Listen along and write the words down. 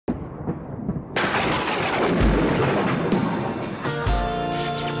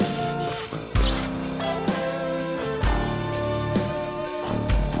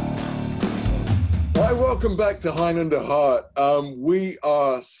welcome back to Highlander Heart. We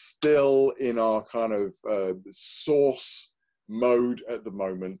are still in our kind of source mode at the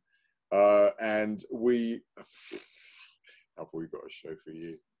moment, and we have got a show for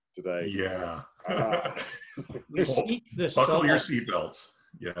you today. Yeah. We seek the Buckle your source. seatbelts.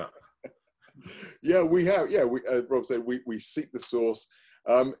 Yeah. Yeah, we have. Yeah, Rob said we seek the source.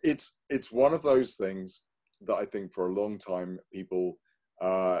 It's one of those things that I think for a long time people.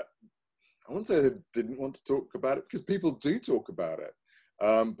 I wouldn't say they didn't want to talk about it, because people do talk about it,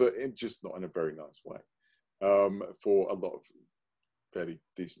 but just not in a very nice way, for a lot of fairly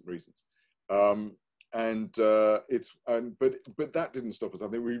decent reasons. But that didn't stop us. I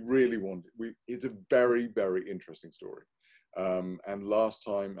think we really wanted. It's a very, very interesting story. And last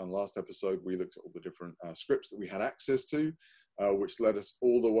episode, we looked at all the different scripts that we had access to, which led us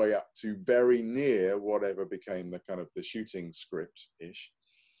all the way up to very near whatever became the kind of the shooting script-ish.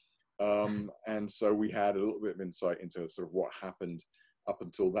 And so we had a little bit of insight into sort of what happened up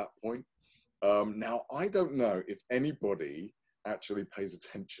until that point. Now, I don't know if anybody actually pays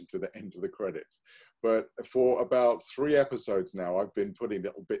attention to the end of the credits, but for about 3 episodes now, I've been putting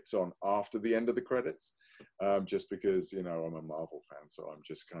little bits on after the end of the credits, just because, I'm a Marvel fan, so I'm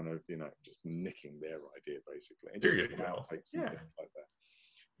just kind of, just nicking their idea, basically, and just outtakes and things like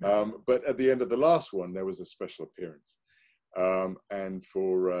that. But at the end of the last one, there was a special appearance. And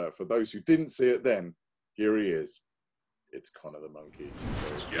for those who didn't see it then, here he is. It's Connor the Monkey.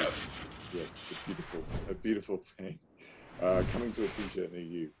 So, yes, a beautiful thing. Coming to a t-shirt near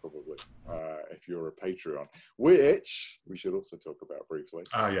you, probably, if you're a Patreon, which we should also talk about briefly.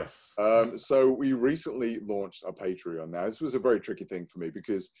 Yes. So we recently launched our Patreon. Now, this was a very tricky thing for me,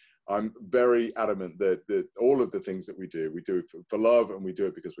 because I'm very adamant that all of the things that we do it for love, and we do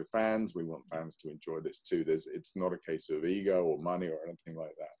it because we're fans. We want fans to enjoy this too. It's not a case of ego or money or anything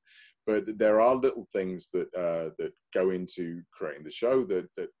like that. But there are little things that go into creating the show that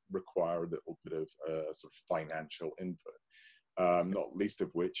require a little bit of sort of financial input. Not least of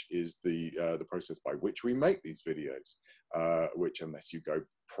which is the process by which we make these videos, which, unless you go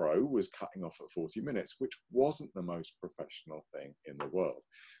pro, was cutting off at 40 minutes, which wasn't the most professional thing in the world.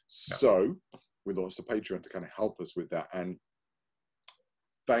 No. So we launched a Patreon to kind of help us with that, and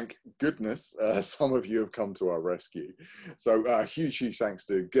thank goodness some of you have come to our rescue. So huge thanks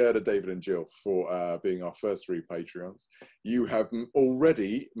to Gerda, David and Jill for being our first 3 Patreons. You have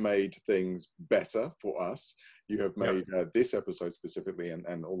already made things better for us. You have made this episode specifically,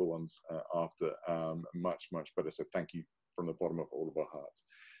 and all the ones after, much, much better. So thank you from the bottom of all of our hearts.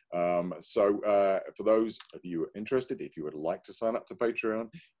 For those of you who are interested, if you would like to sign up to Patreon,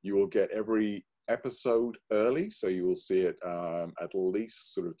 you will get every episode early, so you will see it at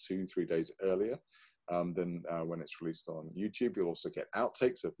least sort of 2-3 days earlier than when it's released on YouTube. You'll also get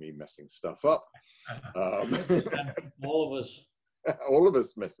outtakes of me messing stuff up. All of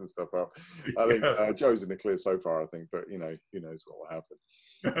us messing stuff up. I think Joe's in the clear so far, I think, but who knows what will happen.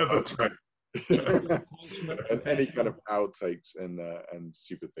 That's right. And any kind of outtakes and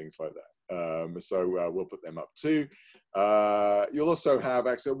stupid things like that. So we'll put them up too. You'll also have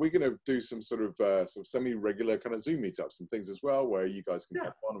access. We're going to do some sort of semi-regular kind of Zoom meetups and things as well, where you guys can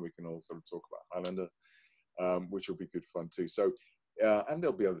have fun, and we can all sort of talk about Highlander, which will be good fun too. So, and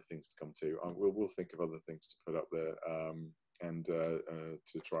there'll be other things to come too. We'll think of other things to put up there, and to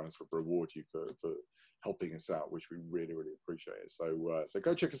try and sort of reward you for helping us out, which we really, really appreciate it. So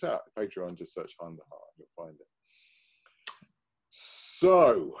go check us out. Patreon, just search Highlander Heart, you'll find it.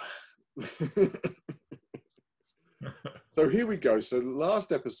 So, so here we go. So the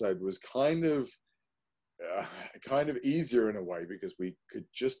last episode was kind of easier in a way, because we could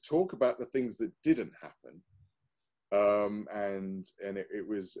just talk about the things that didn't happen. And it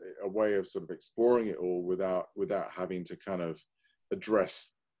was a way of sort of exploring it all without having to kind of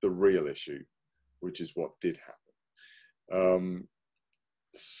address the real issue, which is what did happen.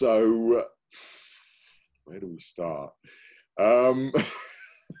 So where do we start? I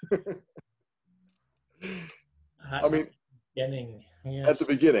mean, at the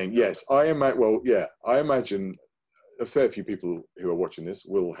beginning, yes. I imagine a fair few people who are watching this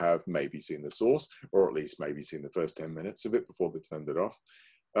will have maybe seen the source, or at least maybe seen the first 10 minutes of it before they turned it off.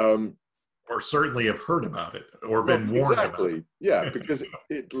 Or certainly have heard about it, or been warned about it. Yeah, because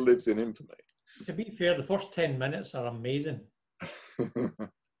it lives in infamy. To be fair, the first 10 minutes are amazing. The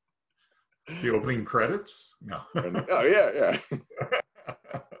opening credits? No. Oh, yeah.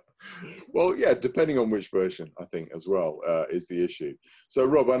 Well, yeah, depending on which version, I think, as well, is the issue. So,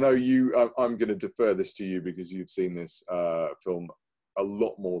 Rob, I know you, I'm going to defer this to you, because you've seen this film a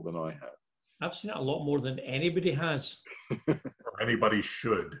lot more than I have. I've seen it a lot more than anybody has. Or anybody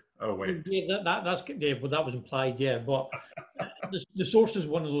should. Oh wait. Yeah, that's yeah, well, that was implied, yeah. But the source is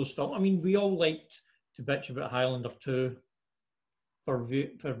one of those films. I mean, we all liked to bitch about Highlander 2 for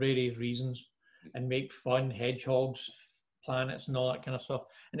various reasons and make fun hedgehogs, planets, and all that kind of stuff.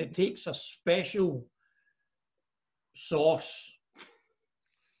 And it takes a special sauce,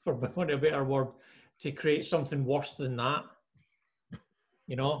 for want of a better word, to create something worse than that.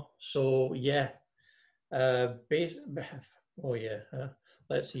 You know. So yeah. Oh yeah.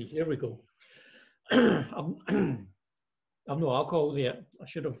 Let's see. Here we go. I'm no alcohol yet. I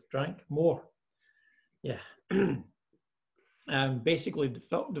should have drank more. Yeah. Basically,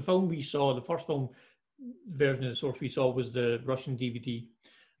 the film we saw, the first film version of the source we saw was the Russian DVD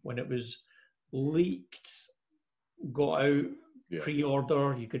when it was leaked, got out,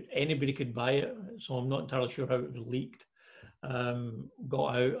 pre-order. Anybody could buy it. So I'm not entirely sure how it was leaked.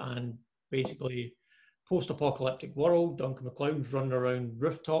 Got out and basically post-apocalyptic world. Duncan MacLeod's running around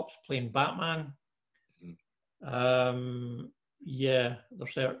rooftops playing Batman. Yeah,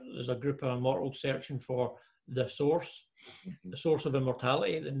 there's a group of immortals searching for the source of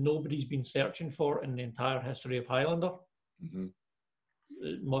immortality that nobody's been searching for in the entire history of Highlander.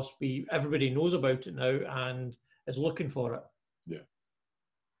 It must be, everybody knows about it now and is looking for it. Yeah.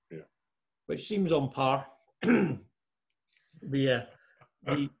 Which seems on par. The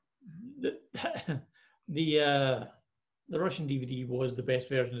Russian DVD was the best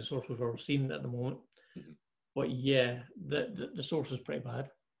version of the source we've ever seen at the moment. But yeah, the source is pretty bad.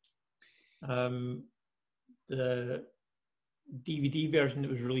 The DVD version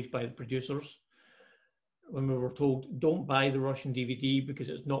that was released by the producers, when we were told, don't buy the Russian DVD because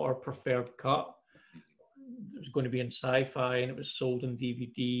it's not our preferred cut. It was going to be in sci-fi and it was sold in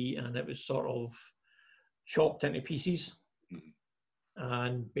DVD and it was sort of chopped into pieces.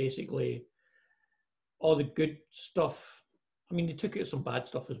 And basically all the good stuff, I mean, they took out some bad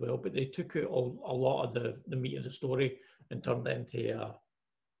stuff as well, but they took out a lot of the meat of the story and turned it into a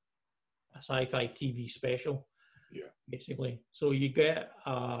sci-fi TV special. Basically. So you get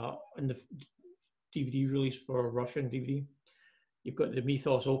in the DVD release for Russian DVD, you've got the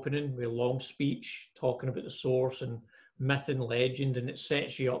Mythos opening with a long speech talking about the source and myth and legend, and it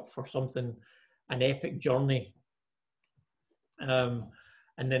sets you up for something, an epic journey. And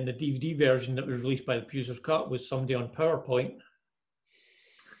then the DVD version that was released by the producer's cut was somebody on PowerPoint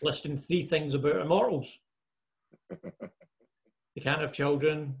listing 3 things about immortals. They can't have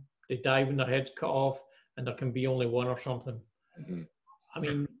children, they die when their head's cut off, and there can be only one or something. I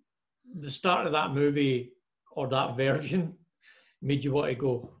mean, the start of that movie or that version made you want to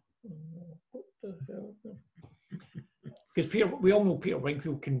go, what the hell? Because we all know Peter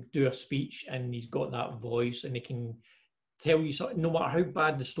Wingfield can do a speech and he's got that voice and he can tell you something, no matter how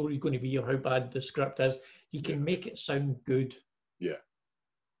bad the story's going to be or how bad the script is, he can make it sound good.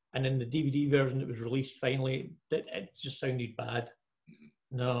 And in the DVD version that was released finally, it just sounded bad.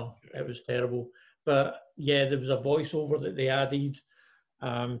 No, it was terrible. But yeah, there was a voiceover that they added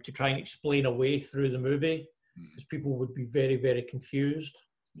to try and explain a way through the movie because people would be very, very confused.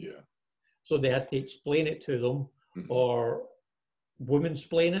 So they had to explain it to them or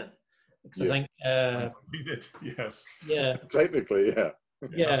women-splain it. Because I think... yes. Yeah. Technically,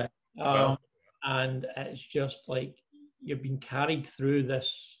 yeah. And it's just like you've been carried through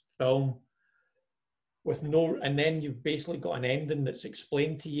this film with no... And then you've basically got an ending that's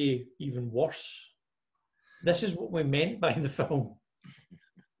explained to you even worse. This is what we meant by the film.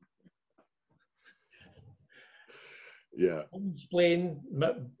 Explain,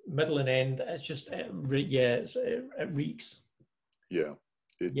 middle and end. It's just, it reeks.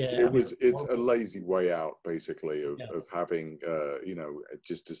 It's a lazy way out, basically, of having,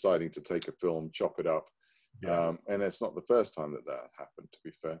 just deciding to take a film, chop it up. And it's not the first time that happened, to be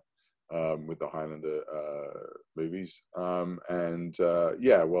fair, with the Highlander movies.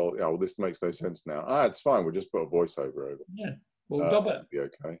 This makes no sense now. It's fine. We'll just put a voiceover over. We'll dub it. Be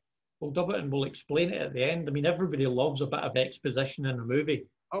okay. We'll dub it and we'll explain it at the end. I mean, everybody loves a bit of exposition in a movie.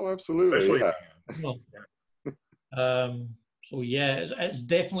 Oh, absolutely. So yeah, it's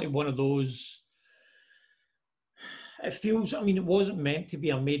definitely one of those. It feels. I mean, it wasn't meant to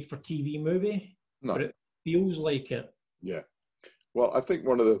be a made-for-TV movie, but it feels like it. Well, I think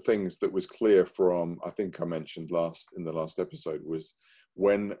one of the things that was clear from, I think I mentioned in the last episode, was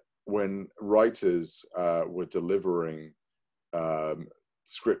when writers were delivering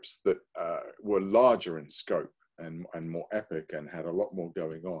scripts that were larger in scope and more epic and had a lot more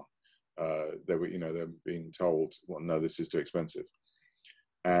going on. They were being told, well, no, this is too expensive.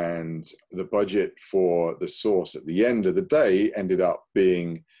 And the budget for the source at the end of the day ended up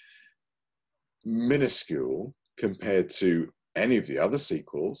being minuscule compared to any of the other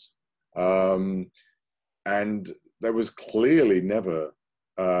sequels. And there was clearly never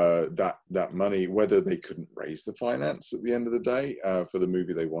that money, whether they couldn't raise the finance at the end of the day for the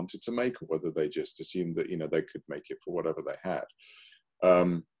movie they wanted to make, or whether they just assumed that, you know, they could make it for whatever they had.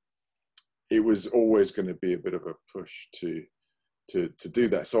 It was always going to be a bit of a push to do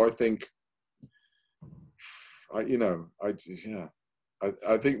that. So I think, I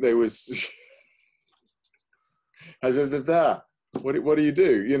think there was. What do you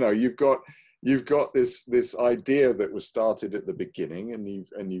do? You know, you've got this idea that was started at the beginning, and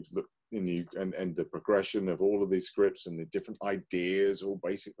you've looked and the progression of all of these scripts and the different ideas, all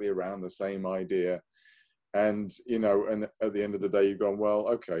basically around the same idea. And, you know, and at the end of the day, you've gone, well,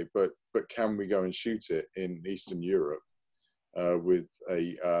 okay, but can we go and shoot it in Eastern Europe with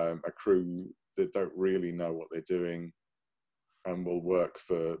a crew that don't really know what they're doing and will work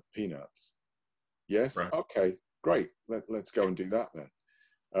for peanuts? Yes. Right. Okay, great. Let's go and do that then.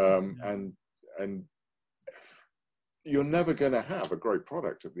 And you're never going to have a great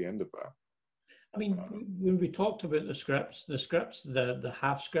product at the end of that. I mean, when we talked about the scripts, the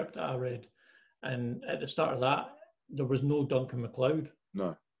half script that I read, and at the start of that, there was no Duncan MacLeod.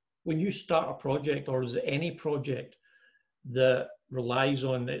 No. When you start a project, or is it any project that relies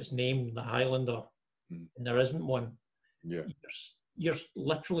on its name, the Highlander, and there isn't one, yeah, you're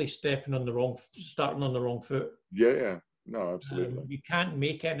literally starting on the wrong foot. Yeah. No, absolutely. You can't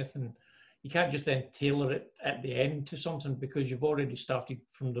make anything. You can't just then tailor it at the end to something, because you've already started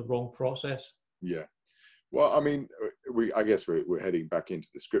from the wrong process. Yeah. Well, I mean, I guess we're heading back into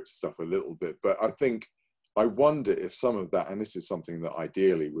the script stuff a little bit, but I wonder if some of that, and this is something that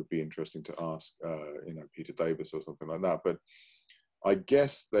ideally would be interesting to ask, Peter Davis or something like that. But I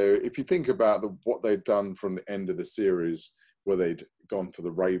guess if you think about what they'd done from the end of the series, where they'd gone for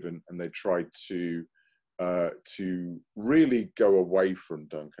the Raven and they tried to really go away from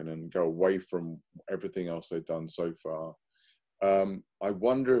Duncan and go away from everything else they'd done so far. I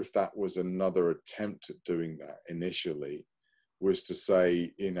wonder if that was another attempt at doing that initially, was to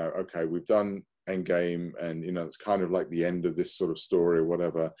say, you know, okay, we've done Endgame, and, you know, it's kind of like the end of this sort of story or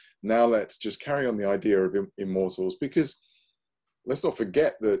whatever. Now let's just carry on the idea of Immortals, because let's not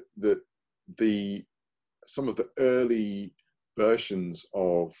forget that some of the early versions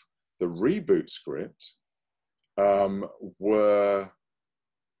of the reboot script were,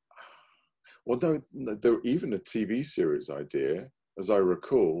 well, there were even a TV series idea, as I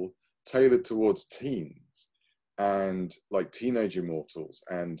recall, tailored towards teens and like Teenage Immortals,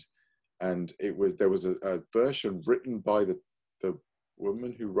 and there was a version written by the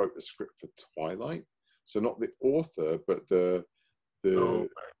woman who wrote the script for Twilight, so not the author, but the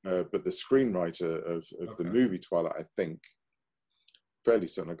screenwriter of the movie Twilight, I think. Fairly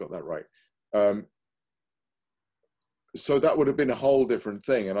certain I got that right. So that would have been a whole different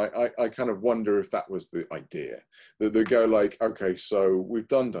thing. And I kind of wonder if that was the idea, that they go like, okay, so we've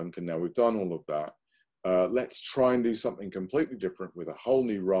done Duncan now, we've done all of that. Let's try and do something completely different with a whole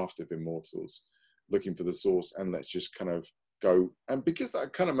new raft of Immortals looking for the source. And let's just kind of go. And because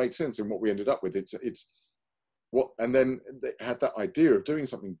that kind of makes sense in what we ended up with, and then they had that idea of doing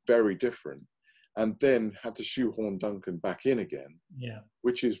something very different, and then had to shoehorn Duncan back in again. Yeah.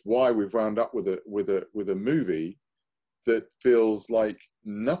 Which is why we've wound up with a movie that feels like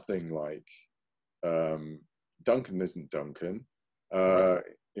nothing like Duncan isn't Duncan. Right.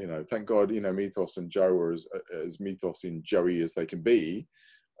 You know, thank God, you know, Mythos and Joe are as Mythos in Joey as they can be.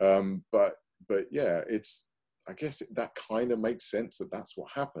 But yeah, I guess that kind of makes sense that that's what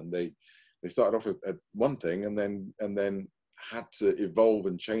happened. They started off at one thing and then had to evolve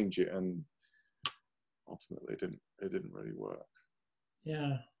and change it, and ultimately it didn't really work.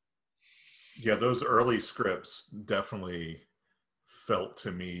 Yeah. Yeah, those early scripts definitely felt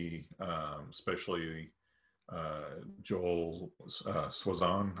to me, especially Joel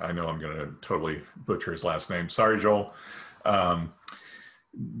Swazon. I know I'm going to totally butcher his last name. Sorry, Joel.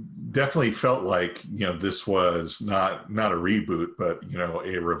 Definitely felt like, you know, this was not a reboot, but, you know,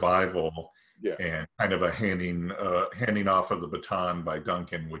 a revival. Yeah. And kind of a handing off of the baton by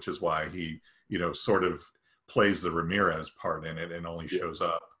Duncan, which is why he, you know, sort of plays the Ramirez part in it and only shows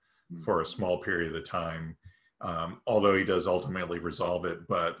up for a small period of time. Although he does ultimately resolve it,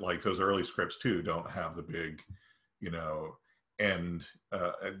 but like those early scripts too don't have the big, you know, end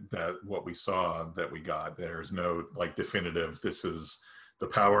that what we saw that we got. There's no like definitive, this is the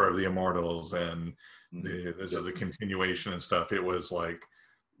power of the Immortals and this is a continuation and stuff. It was like,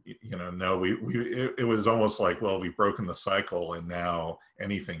 you know, no, it was almost like, well, we've broken the cycle and now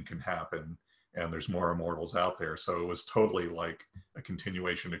anything can happen and there's more Immortals out there. So it was totally like a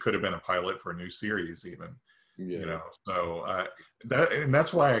continuation. It could have been a pilot for a new series even. you know. So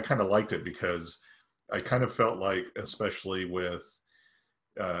that's why I kind of liked it, because I kind of felt like, especially with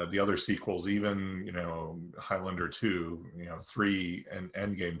the other sequels, even, you know, Highlander 2, you know, 3 and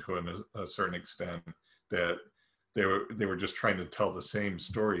Endgame to a certain extent, that they were just trying to tell the same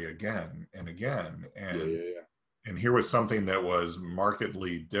story again and again. And here was something that was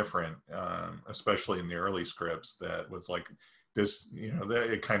markedly different, especially in the early scripts, that was like this, you know,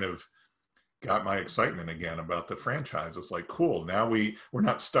 that it kind of got my excitement again about the franchise. It's like, cool, now we're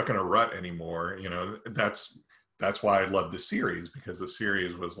not stuck in a rut anymore. You know, that's why I love the series, because the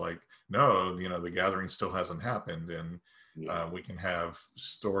series was like, no, you know, the gathering still hasn't happened, and we can have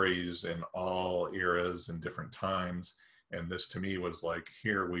stories in all eras and different times. And this to me was like,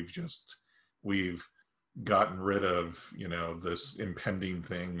 here we've gotten rid of, you know, this impending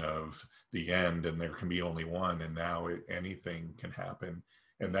thing of the end, and there can be only one, and now anything can happen.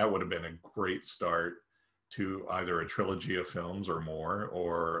 And that would have been a great start to either a trilogy of films or more,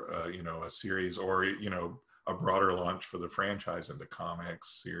 or you know, a series, or, you know, a broader launch for the franchise into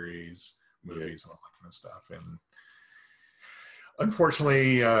comics, series, movies, and all that kind of stuff. And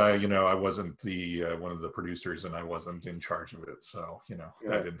unfortunately, you know, I wasn't the one of the producers, and I wasn't in charge of it, so, you know,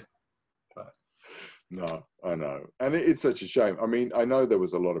 that didn't. But no, I know, and it's such a shame. I mean, I know there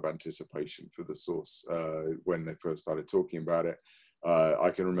was a lot of anticipation for the Source when they first started talking about it. I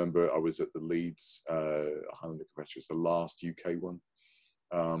can remember I was at the Leeds Highlander convention. It's the last UK one,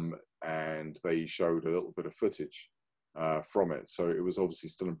 and they showed a little bit of footage from it. So it was obviously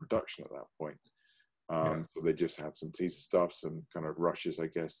still in production at that point. So they just had some teaser stuff, some kind of rushes, I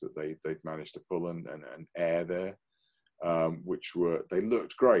guess, that they'd managed to pull and air there, which they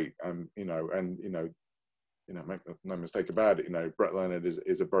looked great. Make no mistake about it, you know, Brett Leonard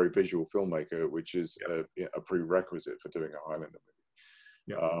is a very visual filmmaker, which is a prerequisite for doing a Highlander movie.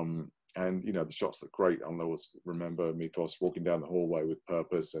 And, you know, the shots look great. I always remember Mythos walking down the hallway with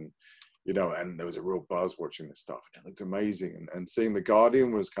purpose, and, you know, and there was a real buzz watching this stuff. It looked amazing. And seeing The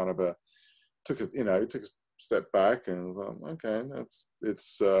Guardian was kind of took a step back, and I thought, okay,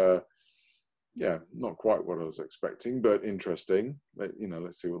 it's not quite what I was expecting, but interesting. You know,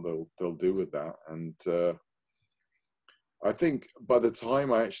 let's see what they'll do with that. And I think by the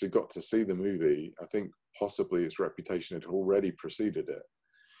time I actually got to see the movie, I think possibly its reputation had already preceded it,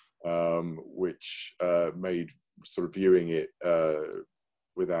 which made sort of viewing it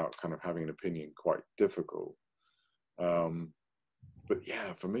without kind of having an opinion quite difficult. But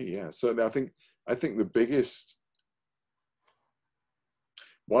yeah, for me, certainly, I think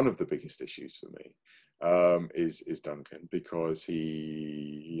one of the biggest issues for me is Duncan, because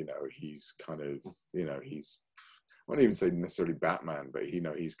he's kind of, you know, he's, I won't even say necessarily Batman, but, you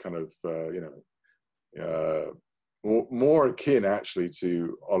know, he's kind of, more akin actually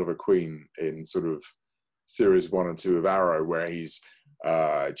to Oliver Queen in sort of series 1 and 2 of Arrow, where he's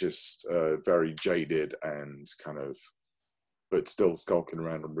just very jaded and kind of, but still skulking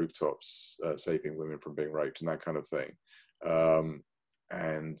around on rooftops, saving women from being raped and that kind of thing.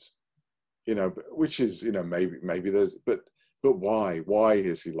 And, you know, which is, you know, maybe there's, but why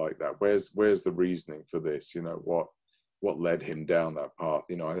is he like that? Where's the reasoning for this? You know, what led him down that path?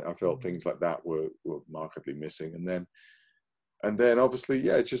 You know, I felt things like that were markedly missing. And then obviously,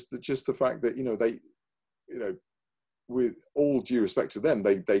 just the fact that, you know, they, you know, with all due respect to them,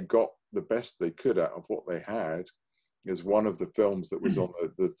 they got the best they could out of what they had as one of the films that was on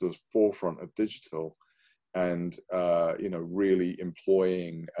the forefront of digital, and you know, really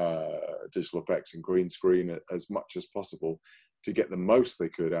employing digital effects and green screen as much as possible to get the most they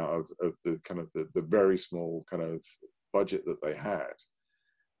could out of the kind of the very small kind of budget that they had.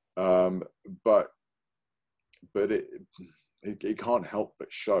 But it can't help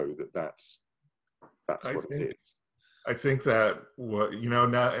but show that that's what it is. I think that you know,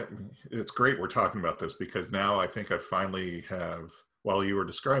 now it's great we're talking about this, because now I think I finally have, while you were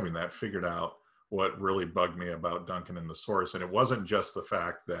describing that, figured out what really bugged me about Duncan in the Source. And it wasn't just the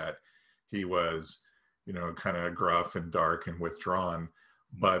fact that he was, you know, kind of gruff and dark and withdrawn,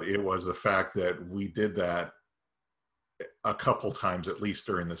 but it was the fact that we did that a couple times, at least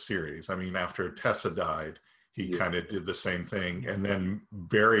during the series. I mean, after Tessa died, he kind of did the same thing. And then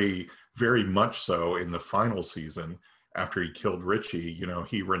very, very much so in the final season, after he killed Richie, you know,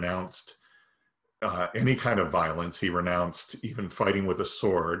 he renounced any kind of violence. He renounced even fighting with a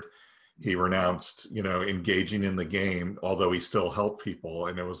sword. He renounced, you know, engaging in the game, although he still helped people.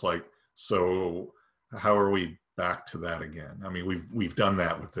 And it was like, so how are we back to that again? I mean, we've done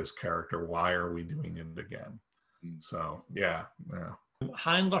that with this character. Why are we doing it again? So, yeah.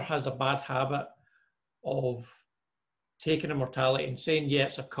 Highlander has a bad habit of taking immortality and saying, yeah,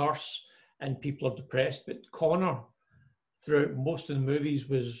 it's a curse, and people are depressed. But Connor, throughout most of the movies,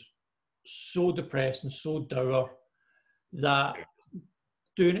 was so depressed and so dour that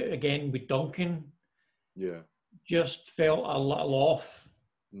doing it again with Duncan just felt a little off.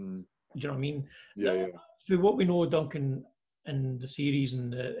 Do you know what I mean? Yeah. Through what we know of Duncan in the series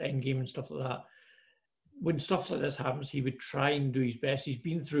and the Endgame and stuff like that, when stuff like this happens, he would try and do his best. He's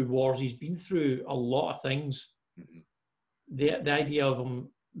been through wars. He's been through a lot of things. The idea of him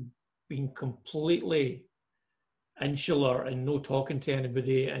being completely insular and no talking to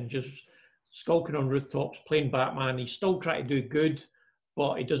anybody and just skulking on rooftops, playing Batman. He's still trying to do good,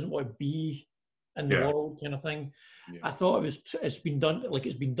 but he doesn't want to be in the world, kind of thing. I thought it's been done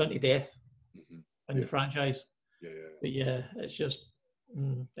to death in the franchise. But it's just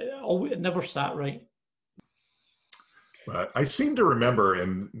it never sat right. But I seem to remember,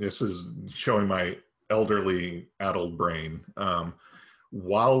 and this is showing my elderly adult brain,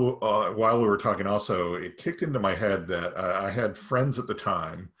 while we were talking also, it kicked into my head that I had friends at the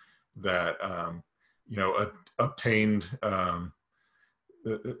time that, obtained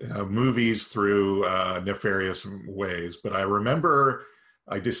movies through nefarious ways. But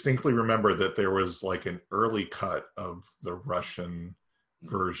I distinctly remember that there was like an early cut of the Russian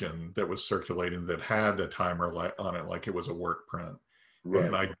version that was circulating that had a timer on it, like it was a work print. Right.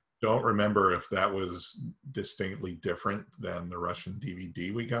 And I don't remember if that was distinctly different than the Russian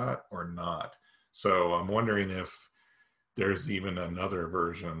DVD we got or not. So I'm wondering if there's even another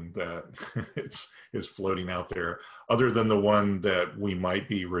version that is floating out there other than the one that we might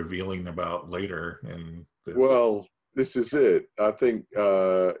be revealing about later in this. Well, this is it. I think,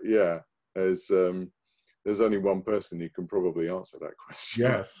 there's only one person who can probably answer that question.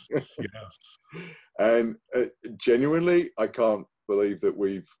 Yes. And genuinely, I can't believe that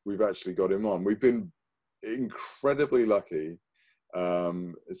we've actually got him on. We've been incredibly lucky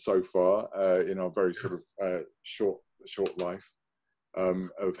so far in our very sort of short life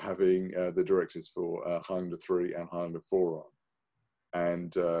of having the directors for Highlander 3 and Highlander 4 on.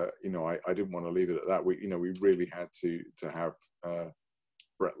 And I didn't want to leave it at that. We really had to have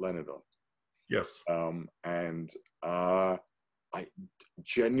Brett Leonard on. Yes. And I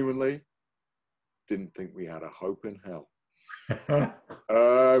genuinely didn't think we had a hope in hell.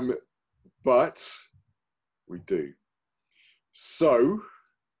 But we do. So,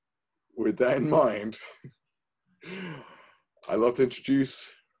 with that in mind, I'd love to introduce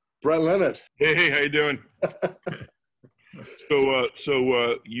Brett Leonard. Hey, how you doing?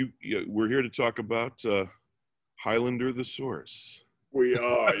 We're here to talk about Highlander the Source. We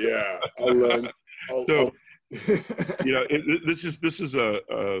are, yeah. This is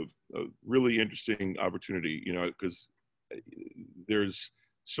a really interesting opportunity, because there's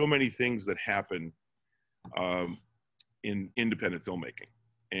so many things that happen in independent filmmaking,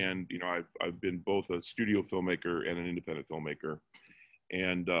 and I've been both a studio filmmaker and an independent filmmaker,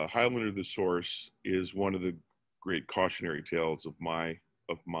 and Highlander the Source is one of the great cautionary tales of my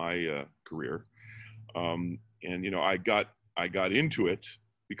career, and I got into it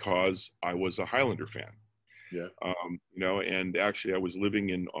because I was a Highlander fan. Yeah. And actually I was living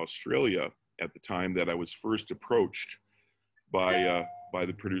in Australia at the time that I was first approached by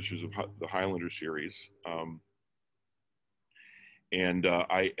the producers of the Highlander series.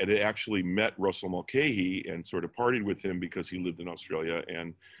 I had actually met Russell Mulcahy and sort of partied with him because he lived in Australia.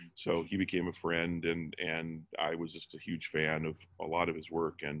 And so he became a friend, and I was just a huge fan of a lot of his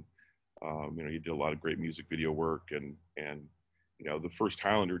work. And, he did a lot of great music video work, and the first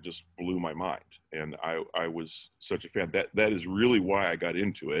Highlander just blew my mind. And I was such a fan. That is really why I got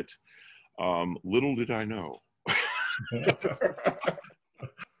into it. Little did I know.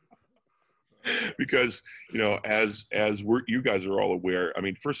 Because, as you guys are all aware, I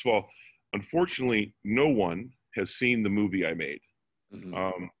mean, first of all, unfortunately, no one has seen the movie I made.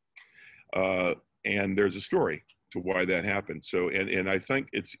 Mm-hmm. And there's a story to why that happened. So, and I think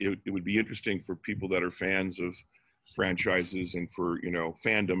it would be interesting for people that are fans of franchises and for,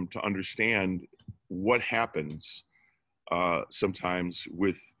 fandom to understand what happens sometimes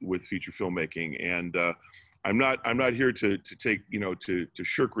with feature filmmaking. And I'm not here to take, to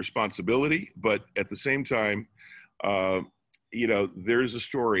shirk responsibility, but at the same time, there's a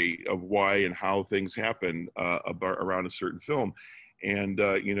story of why and how things happen around a certain film. And,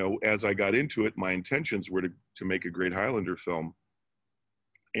 as I got into it, my intentions were to make a great Highlander film.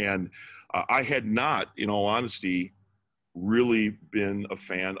 And I had not, in all honesty, really been a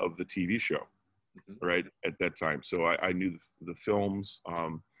fan of the TV show, right, at that time. So I knew the films.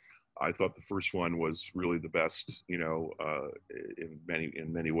 I thought the first one was really the best, you know, in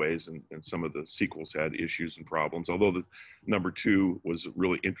many ways, and some of the sequels had issues and problems. Although the number 2 was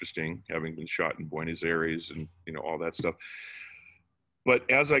really interesting, having been shot in Buenos Aires and, you know, all that stuff. But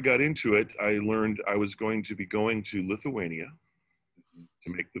as I got into it, I learned I was going to be going to Lithuania to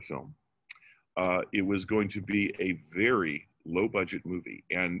make the film. It was going to be a very low budget movie,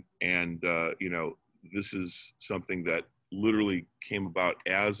 and you know, this is something that literally came about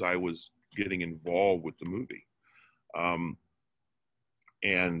as I was getting involved with the movie.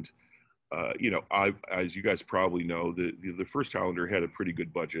 You know, as you guys probably know, the first Highlander had a pretty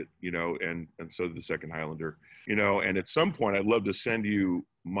good budget, you know, and so did the second Highlander, you know, and at some point I'd love to send you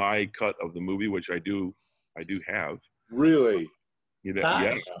my cut of the movie, which I do have. Really? You know,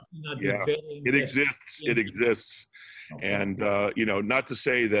 yeah, it exists. And, you know, not to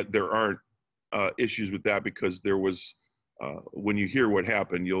say that there aren't issues with that, because there was, when you hear what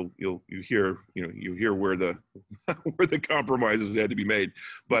happened, you hear where the where the compromises had to be made.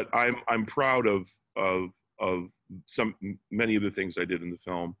 But I'm proud of many of the things I did in the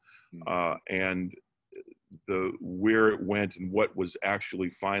film, and where it went and what was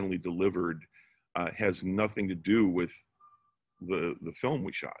actually finally delivered has nothing to do with the film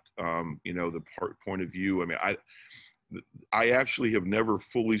we shot. You know, the point of view. I mean, I actually have never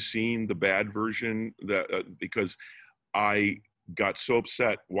fully seen the bad version, that because I got so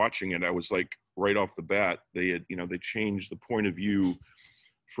upset watching it. I was like, right off the bat, they changed the point of view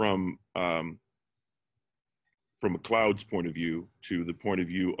from McLeod's point of view to the point of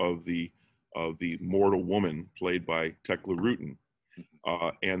view of the mortal woman played by Tekla Rutan.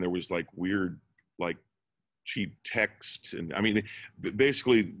 And there was like weird, like cheap text. And I mean,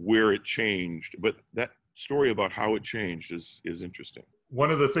 basically where it changed, but that story about how it changed is interesting. One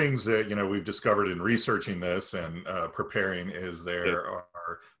of the things that, you know, we've discovered in researching this and preparing is there are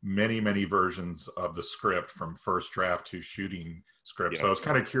many versions of the script from first draft to shooting script. So I was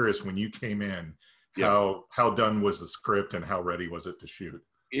kind of curious, when you came in, how done was the script and how ready was it to shoot?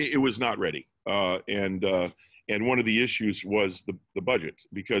 It was not ready. And one of the issues was the budget,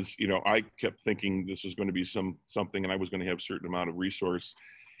 because, you know, I kept thinking this was going to be something and I was going to have a certain amount of resource.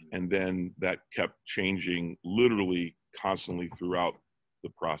 And then that kept changing literally constantly throughout the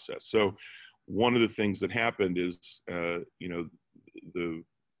process. So one of the things that happened is, you know, the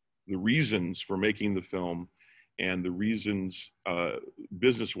reasons for making the film and the reasons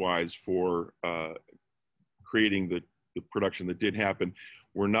business-wise for creating the production that did happen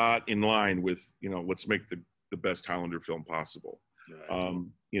were not in line with, you know, let's make the best Highlander film possible.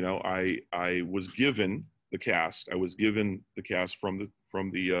 You know, I was given the cast. I was given the cast from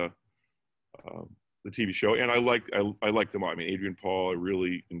the TV show, and I liked them all. I mean, Adrian Paul, I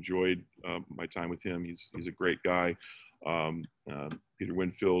really enjoyed my time with him. He's a great guy. Peter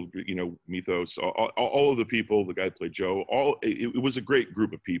Winfield, you know, Mythos, all of the people, the guy that played Joe, it was a great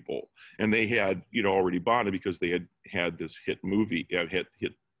group of people, and they had, you know, already bonded because they had this hit movie, hit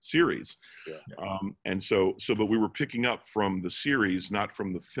series. And so, but we were picking up from the series, not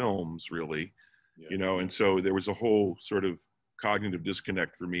from the films, really, you know, and so there was a whole sort of cognitive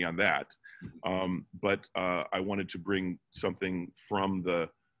disconnect for me on that. But I wanted to bring something from the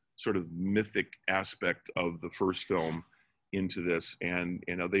sort of mythic aspect of the first film into this, and,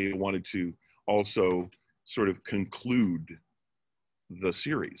 you know, they wanted to also sort of conclude the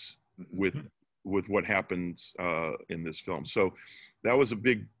series with what happens in this film. So that was a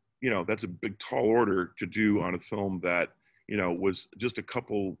big, you know, that's a big tall order to do on a film that, you know, was just a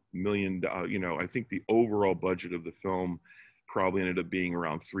couple million, you know, I think the overall budget of the film probably ended up being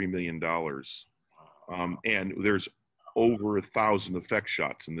around $3 million. And there's over 1,000 effect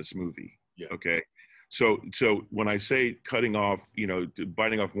shots in this movie. Okay. So when I say cutting off, you know,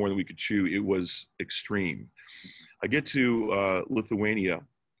 biting off more than we could chew, it was extreme. I get to Lithuania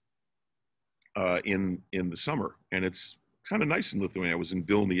in the summer, and it's kind of nice in Lithuania. I was in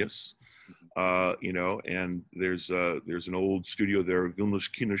Vilnius, you know, and there's an old studio there,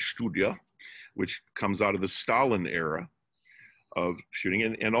 Vilnius Kino Studio, which comes out of the Stalin era of shooting,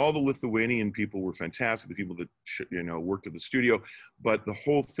 and all the Lithuanian people were fantastic, the people that, you know, worked at the studio, but the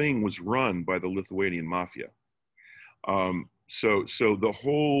whole thing was run by the Lithuanian mafia. So the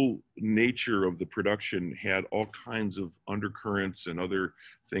whole nature of the production had all kinds of undercurrents and other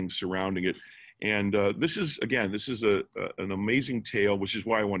things surrounding it. And this is an amazing tale, which is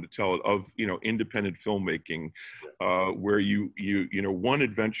why I wanted to tell it, of, you know, independent filmmaking, where you know, one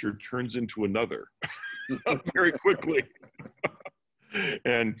adventure turns into another very quickly.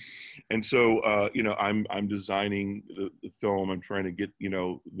 And so you know, I'm designing the film. I'm trying to get, you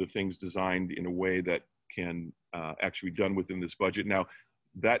know, the things designed in a way that can actually be done within this budget. Now,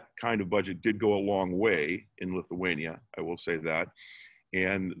 that kind of budget did go a long way in Lithuania, I will say that.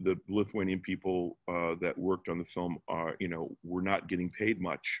 And the Lithuanian people that worked on the film, were not getting paid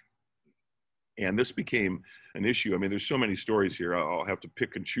much. And this became an issue. I mean, there's so many stories here. I'll have to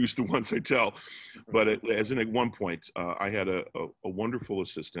pick and choose the ones I tell. But as in at one point, I had a wonderful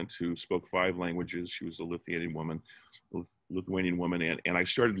assistant who spoke 5 languages. She was a Lithuanian woman, and I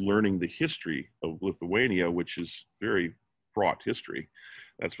started learning the history of Lithuania, which is very fraught history,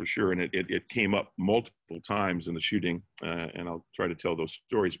 that's for sure. And it came up multiple times in the shooting, and I'll try to tell those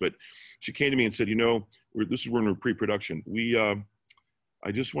stories. But she came to me and said, this is when we're in pre-production.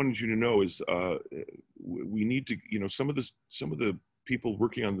 I just wanted you to know is we need to, some of the people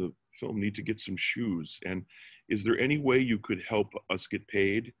working on the film need to get some shoes. And is there any way you could help us get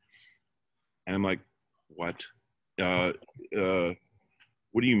paid? And I'm like, what? What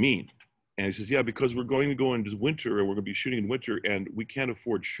do you mean? And he says, yeah, because we're going to go into winter and we're going to be shooting in winter and we can't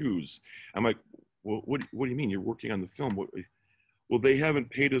afford shoes. I'm like, well, what do you mean? You're working on the film. Well, they haven't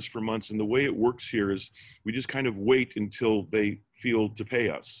paid us for months. And the way it works here is we just kind of wait until they feel to pay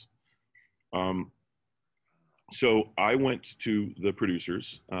us. So I went to the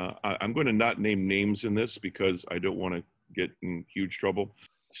producers. I'm going to not name names in this because I don't want to get in huge trouble.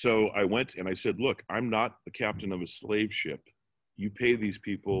 So I went and I said, look, I'm not the captain of a slave ship. You pay these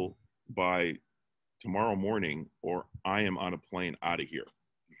people by tomorrow morning or I am on a plane out of here.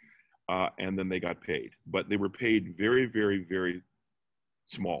 And then they got paid, but they were paid very, very, very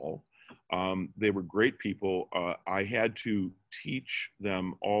small. They were great people. I had to teach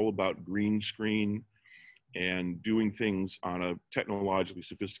them all about green screen and doing things on a technologically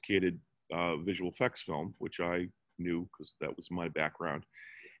sophisticated visual effects film, which I knew because that was my background.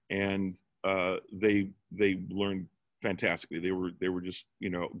 And they learned fantastically. They were just,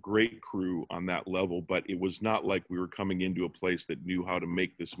 great crew on that level, but it was not like we were coming into a place that knew how to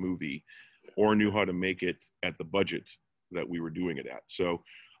make this movie or knew how to make it at the budget that we were doing it at. So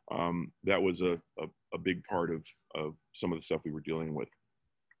that was a big part of some of the stuff we were dealing with.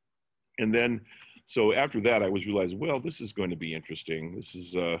 And then, so after that, I was realizing, well, this is going to be interesting. This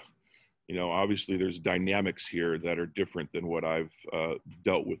is, obviously there's dynamics here that are different than what I've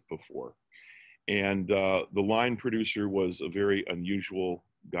dealt with before. And the line producer was a very unusual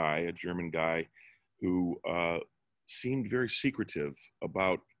guy, a German guy, who seemed very secretive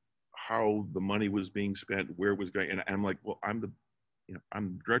about how the money was being spent, where it was going. And I'm like, well, I'm the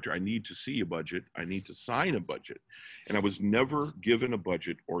director. I need to see a budget. I need to sign a budget. And I was never given a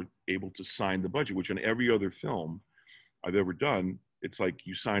budget or able to sign the budget, which in every other film I've ever done, it's like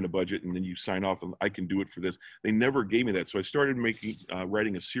you sign a budget and then you sign off and I can do it for this. They never gave me that. So I started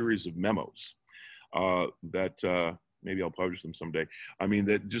writing a series of memos that maybe I'll publish them someday. I mean,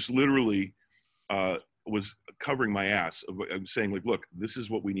 that just literally was covering my ass of saying, like, look, this is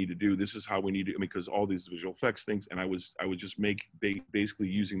what we need to do. This is how we need to, because all these visual effects things. And I was just basically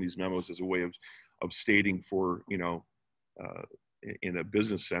using these memos as a way of stating for, in a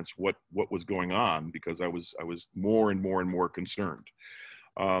business sense, what was going on, because I was more and more and more concerned.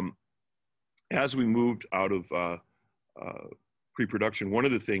 As we moved out of pre-production, one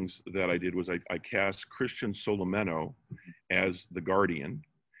of the things that I did was I cast Christian Solomeno as the Guardian,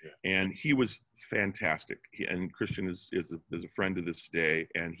 and he was fantastic. And Christian is a friend to this day,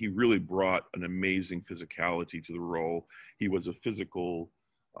 and he really brought an amazing physicality to the role. He was a physical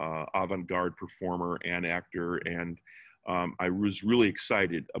avant-garde performer and actor, and I was really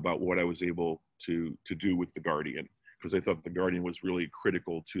excited about what I was able to do with the Guardian, because I thought the Guardian was really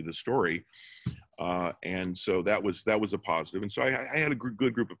critical to the story. And so that was a positive. And so I had a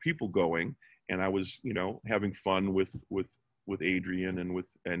good group of people going, and I was, having fun with Adrian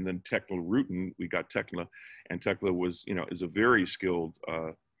and then Tekla Rutten. We got Tekla, and Tekla was, is a very skilled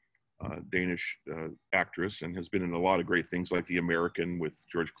Danish actress and has been in a lot of great things like The American with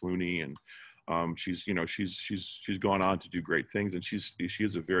George Clooney. And she's gone on to do great things, and she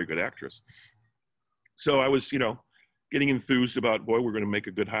is a very good actress. So I was, getting enthused about, boy, we're going to make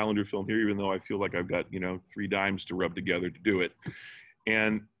a good Highlander film here, even though I feel like I've got, 3 dimes to rub together to do it.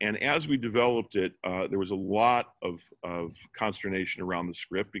 And as we developed it, there was a lot of consternation around the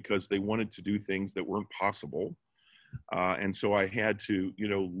script, because they wanted to do things that weren't possible. And so I had to,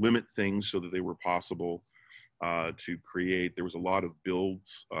 limit things so that they were possible to create. There was a lot of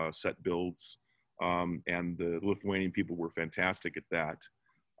builds, set builds, and the Lithuanian people were fantastic at that,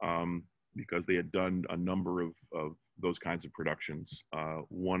 because they had done a number of those kinds of productions,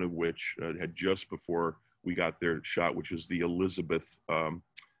 one of which had just before we got there shot, which was the Elizabeth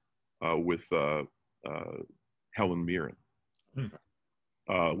with Helen Mirren.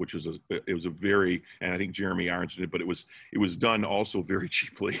 which was it was a very, and I think Jeremy Irons did it, but it was done also very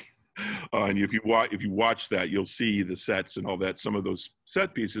cheaply. And if you watch that, you'll see the sets and all that. Some of those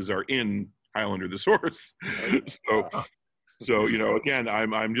set pieces are in Highlander the Source. So again,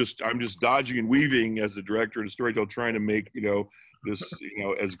 I'm just dodging and weaving as the director and storyteller, trying to make this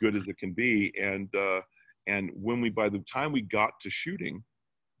as good as it can be. And by the time we got to shooting,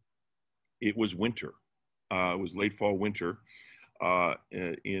 it was winter. It was late fall, winter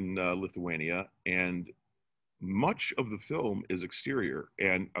in Lithuania, and much of the film is exterior,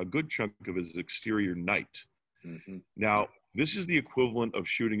 and a good chunk of it is exterior night. Mm-hmm. Now, this is the equivalent of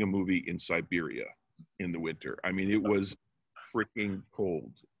shooting a movie in Siberia in the winter. I mean, it was freaking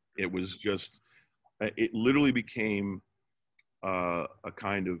cold. It was just, it literally became a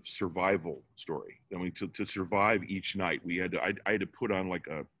kind of survival story. I mean, to survive each night, I had to put on like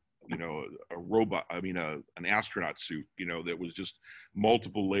a robot, an astronaut suit, that was just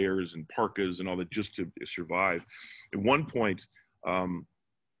multiple layers and parkas and all that just to survive. At one point, the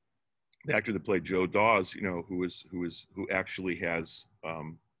actor that played Joe Dawes, who actually has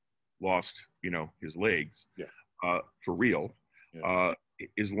lost, his legs, for real,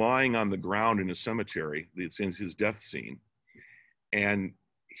 is lying on the ground in a cemetery. It's in his death scene. And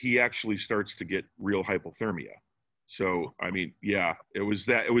he actually starts to get real hypothermia. So, I mean, yeah, it was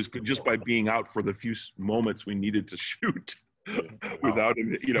just by being out for the few moments we needed to shoot without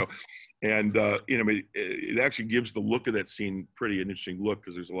him, and, it actually gives the look of that scene pretty interesting look,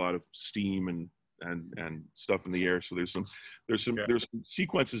 because there's a lot of steam and stuff in the air. So there's some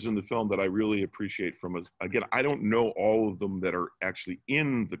sequences in the film that I really appreciate again, I don't know all of them that are actually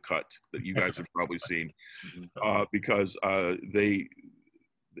in the cut that you guys have probably seen, because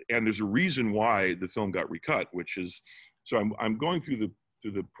and there's a reason why the film got recut, which is, so I'm going through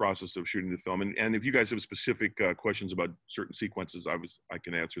the process of shooting the film, and if you guys have specific questions about certain sequences, I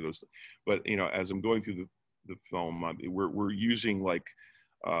can answer those. But as I'm going through the film, we're using like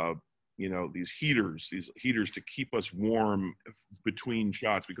these heaters to keep us warm between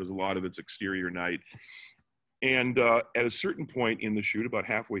shots, because a lot of it's exterior night. And at a certain point in the shoot, about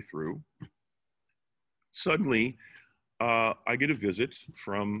halfway through, suddenly I get a visit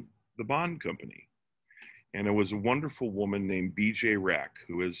from the Bond company. And it was a wonderful woman named B.J. Rack,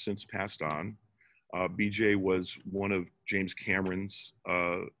 who has since passed on. B.J. was one of James Cameron's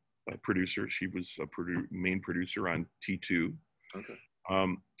producers. She was a main producer on T2.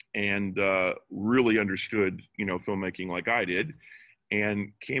 Okay. And really understood, filmmaking like I did,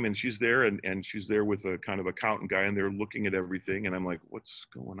 and came in. She's there, and she's there with a kind of accountant guy, and they're looking at everything. And I'm like, what's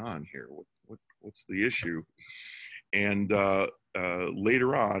going on here? What's the issue? And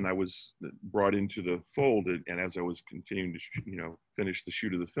later on, I was brought into the fold, and as I was continuing to, finish the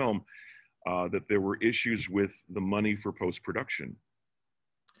shoot of the film, that there were issues with the money for post-production,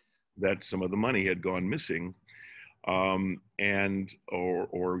 that some of the money had gone missing, and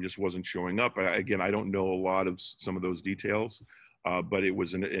or just wasn't showing up. Again, I don't know a lot of some of those details, but it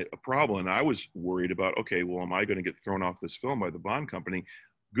was a problem. And I was worried about, okay, well, am I going to get thrown off this film by the Bond company?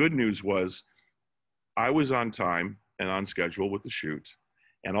 Good news was, I was on time and on schedule with the shoot.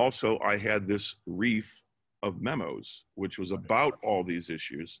 And also I had this wreath of memos, which was about all these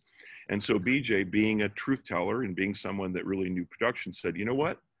issues. And so BJ, being a truth teller and being someone that really knew production, said, you know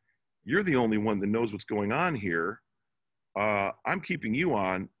what? You're the only one that knows what's going on here. I'm keeping you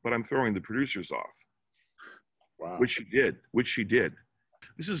on, but I'm throwing the producers off. Wow. Which she did.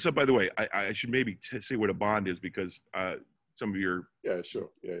 This is, by the way, I should maybe say what a bond is, because some of your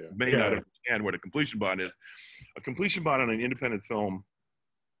may not understand what a completion bond is. A completion bond on an independent film,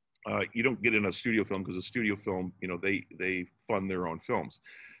 you don't get in a studio film, because a studio film, they fund their own films.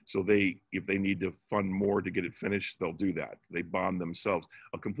 So if they need to fund more to get it finished, they'll do that. They bond themselves.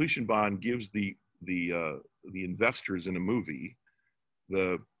 A completion bond gives the investors in a movie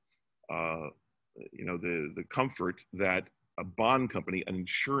the comfort that a bond company, an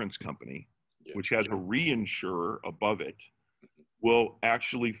insurance company, which has a reinsurer above it, will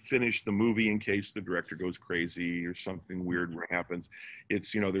actually finish the movie in case the director goes crazy or something weird happens.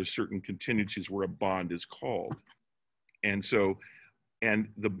 It's, there's certain contingencies where a bond is called. And so, and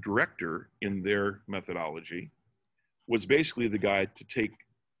the director, in their methodology, was basically the guy to take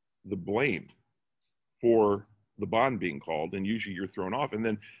the blame for the bond being called, and usually you're thrown off, and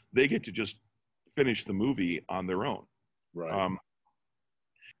then they get to just finish the movie on their own. Right.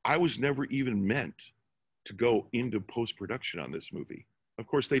 I was never even meant to go into post-production on this movie. Of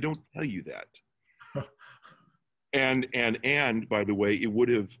course, they don't tell you that. And by the way, it would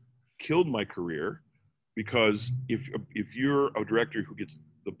have killed my career, because if you're a director who gets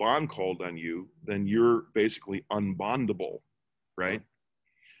the bond called on you, then you're basically unbondable, right?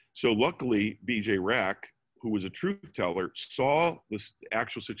 So luckily, BJ Rack, who was a truth teller, saw this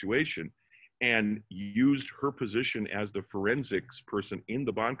actual situation and used her position as the forensics person in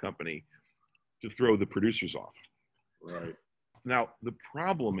the Bond company to throw the producers off. Right. Now, the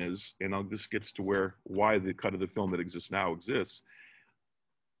problem is, and this gets to why the cut of the film that exists now exists.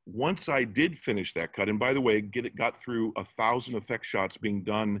 Once I did finish that cut, and by the way, got through 1,000 effect shots being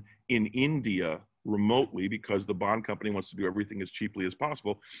done in India remotely because the Bond company wants to do everything as cheaply as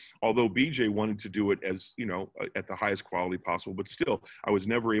possible. Although BJ wanted to do it as, you know, at the highest quality possible, but still, I was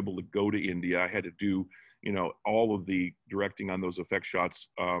never able to go to India. I had to do, you know, all of the directing on those effect shots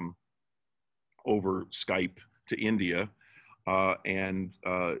over Skype to India. And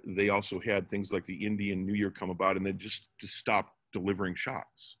they also had things like the Indian New Year come about, and they just stopped delivering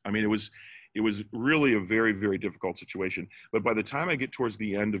shots. I mean, it was really a very, very difficult situation. But by the time I get towards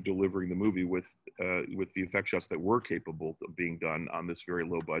the end of delivering the movie with the effect shots that were capable of being done on this very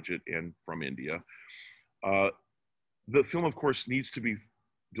low budget and from India, the film, of course, needs to be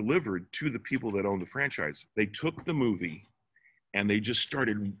delivered to the people that own the franchise. They took the movie and they just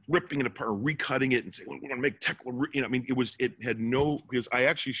started ripping it apart, recutting it, and saying, well, "We're going to make Tekla." You know, I mean, it had no, because I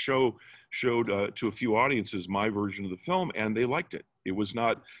actually showed to a few audiences my version of the film, and they liked it. It was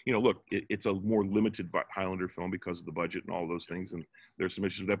not, you know, look, it's a more limited Highlander film because of the budget and all those things, and there's some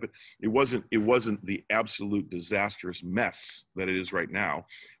issues with that. But it wasn't the absolute disastrous mess that it is right now,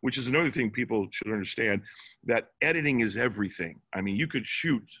 which is another thing people should understand. That editing is everything. I mean, you could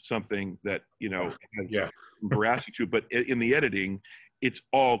shoot something that, you know, has veracity to it, but in the editing, it's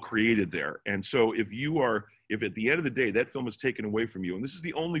all created there. And so if at the end of the day that film is taken away from you, and this is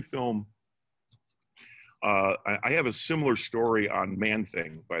the only film. I have a similar story on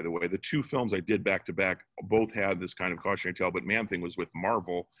Man-Thing, by the way. The two films I did back to back both had this kind of cautionary tale, but Man-Thing was with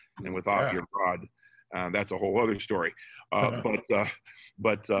Marvel and with Avi Arad. That's a whole other story. And both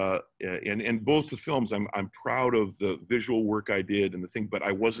the films, I'm proud of the visual work I did and the thing, but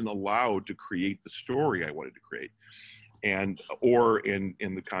I wasn't allowed to create the story I wanted to create. Or in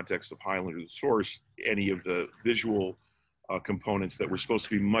the context of Highlander, the source, any of the visual components that were supposed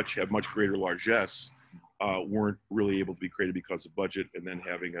to be have much greater largesse weren't really able to be created because of budget, and then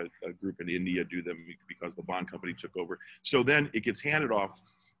having a group in India do them because the Bond company took over. So then it gets handed off.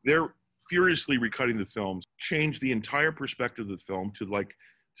 They're furiously recutting the films, changed the entire perspective of the film to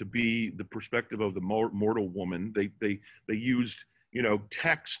be the perspective of the mortal woman. They used, you know,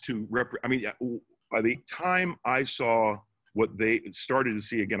 text to I mean, by the time I saw what they started to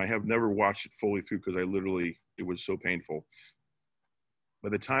see, again, I have never watched it fully through because it was so painful. By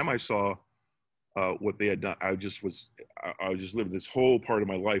the time I saw what they had done, I just living this whole part of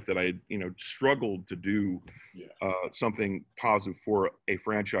my life that I had, you know, struggled to do something positive for a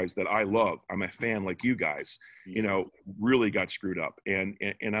franchise that I love. I'm a fan like you guys, you know, really got screwed up. And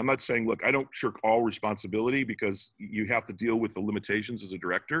I'm not saying, look, I don't shirk all responsibility because you have to deal with the limitations as a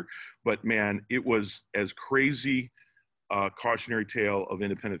director, but man, it was as crazy cautionary tale of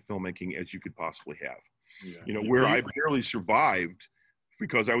independent filmmaking as you could possibly have. You know, where I barely survived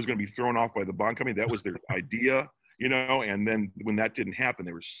because I was going to be thrown off by the Bond company. That was their idea, you know, and then when that didn't happen,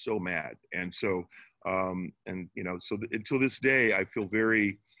 they were so mad. And so, you know, so until this day, I feel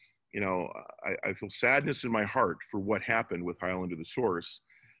very, you know, I feel sadness in my heart for what happened with Highlander the Source,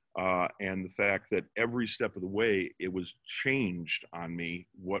 and the fact that every step of the way, it was changed on me,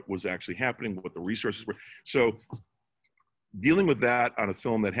 what was actually happening, what the resources were. So dealing with that on a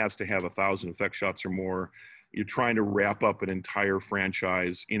film that has to have 1,000 effect shots or more, you're trying to wrap up an entire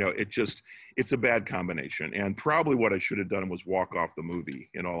franchise, you know, it's a bad combination. And probably what I should have done was walk off the movie,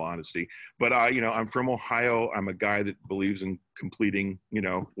 in all honesty. But you know, I'm from Ohio. I'm a guy that believes in completing, you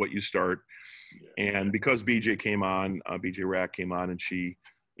know, what you start. And because BJ Rack came on, and she,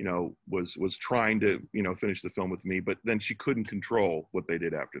 you know, was trying to, you know, finish the film with me, but then she couldn't control what they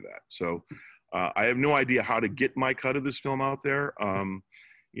did after that. So I have no idea how to get my cut of this film out there.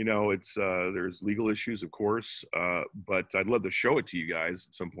 You know, there's legal issues, of course, but I'd love to show it to you guys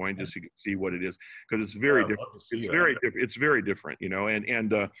at some point, just so you can see what it is, because it's very different. It's very different. It's very different, you know.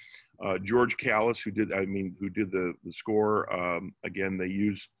 And George Callis, who did the score, again, they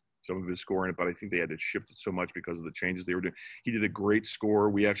used some of his score in it, but I think they had to shift it so much because of the changes they were doing. He did a great score.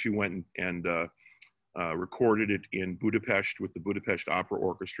 We actually went and recorded it in Budapest with the Budapest Opera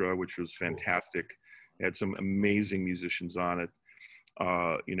Orchestra, which was fantastic. It had some amazing musicians on it.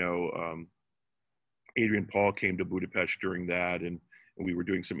 You know, Adrian Paul came to Budapest during that, and we were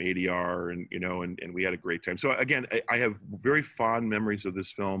doing some ADR, and, you know, and we had a great time. So again, I have very fond memories of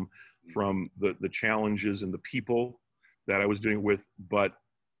this film from the challenges and the people that I was doing it with, but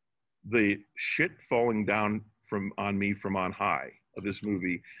the shit falling down on me from on high of this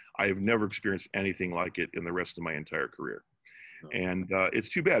movie, I have never experienced anything like it in the rest of my entire career. And it's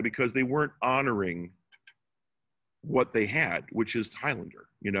too bad because they weren't honoring what they had, which is Highlander.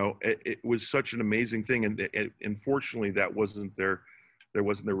 You know, it was such an amazing thing, and unfortunately, that wasn't their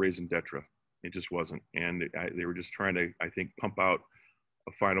raison d'etre. It just wasn't, and they were just trying to, I think, pump out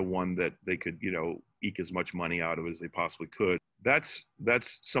a final one that they could, you know, eke as much money out of as they possibly could. That's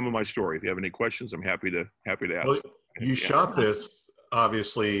some of my story. If you have any questions, I'm happy to ask. Well, you shot this,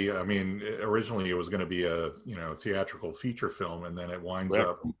 obviously. I mean, originally it was going to be a, you know, theatrical feature film, and then it winds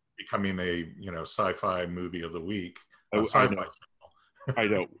up becoming a, you know, sci-fi movie of the week. I know. I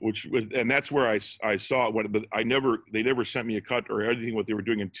know, and that's where I saw it. But they never sent me a cut or anything what they were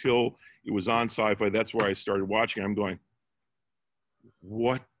doing until it was on Sci-Fi. That's where I started watching. I'm going,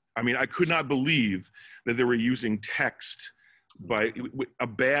 what? I mean, I could not believe that they were using text, by a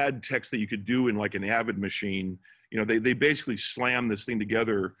bad text that you could do in like an Avid machine. You know, they basically slammed this thing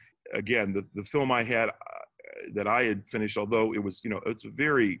together. Again, the film I had that I had finished, although it was, you know, it's a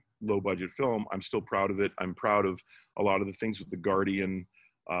very low budget film, I'm still proud of it. I'm proud of a lot of the things with the Guardian.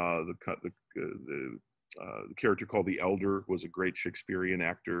 The character called the Elder was a great Shakespearean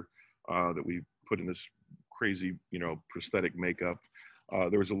actor that we put in this crazy, you know, prosthetic makeup.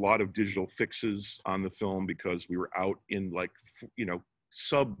 There was a lot of digital fixes on the film because we were out in like, you know,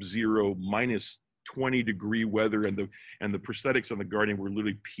 sub-zero, minus 20-degree weather, and the prosthetics on the Guardian were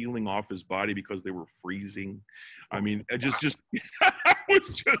literally peeling off his body because they were freezing. I mean, it just it was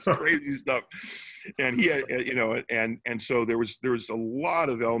just crazy stuff. And he had, you know, and so there was a lot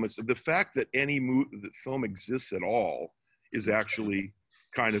of elements. The fact that the film exists at all is actually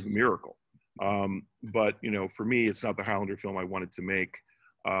kind of a miracle. But you know, for me, it's not the Highlander film I wanted to make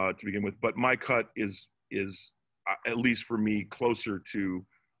to begin with. But my cut is at least for me closer to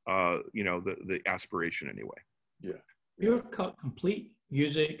you know, the aspiration anyway. Yeah. Your cut complete,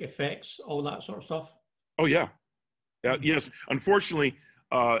 music, effects, all that sort of stuff. Oh yeah, yes. Unfortunately,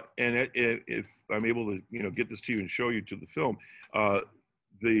 and if I'm able to, you know, get this to you and show you to the film,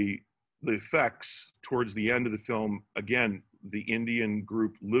 the effects towards the end of the film, again, the Indian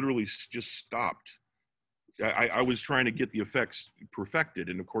group literally just stopped. I was trying to get the effects perfected,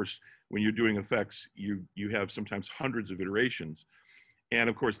 and of course, when you're doing effects, you have sometimes hundreds of iterations. And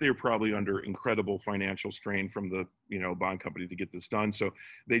of course, they were probably under incredible financial strain from the, you know, Bond company to get this done. So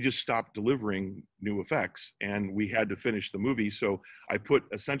they just stopped delivering new effects, and we had to finish the movie. So I put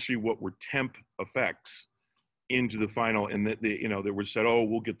essentially what were temp effects into the final, and that they, you know, they were said, oh,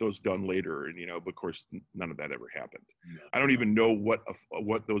 we'll get those done later, and you know, but of course, none of that ever happened. I don't even know what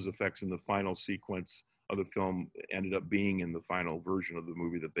those effects in the final sequence of the film ended up being in the final version of the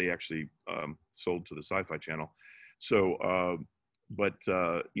movie that they actually sold to the Sci-Fi Channel. So. But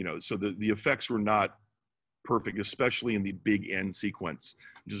you know, so the effects were not perfect, especially in the big end sequence,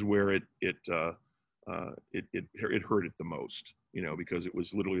 which is where it hurt it the most. You know, because it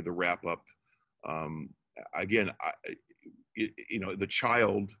was literally the wrap up. Again, you know, the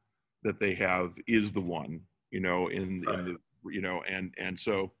child that they have is the one. You know, in the, you know, and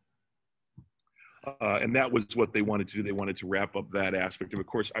so. And that was what they wanted to do. They wanted to wrap up that aspect. And of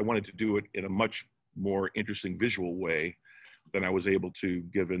course, I wanted to do it in a much more interesting visual way than I was able to,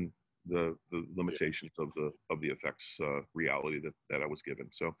 given the limitations of the effects reality that I was given.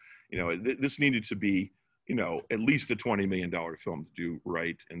 So, you know, this needed to be, you know, at least a $20 million film to do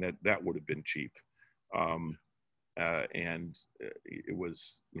right, and that would have been cheap. And it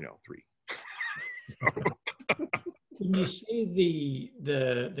was, you know, $3. When you say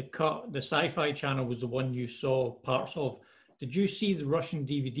the cut, the Sci-Fi Channel was the one you saw parts of, did you see the Russian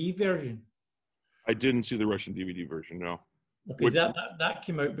DVD version? I didn't see the Russian DVD version, no. Okay, that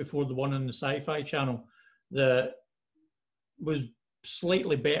came out before the one on the Sci-Fi Channel. That was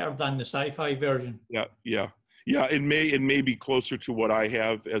slightly better than the Sci-Fi version. Yeah. It may be closer to what I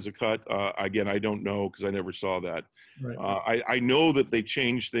have as a cut. Again, I don't know because I never saw that. Right. I know that they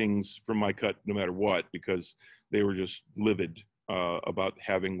changed things from my cut no matter what, because they were just livid about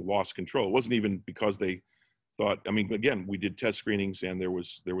having lost control. It wasn't even because they thought. I mean, again, we did test screenings and there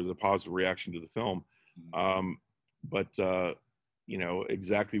was a positive reaction to the film. But you know,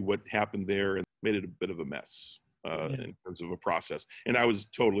 exactly what happened there and made it a bit of a mess in terms of a process. And I was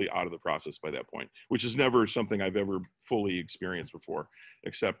totally out of the process by that point, which is never something I've ever fully experienced before,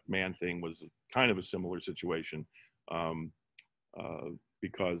 except Man-Thing was kind of a similar situation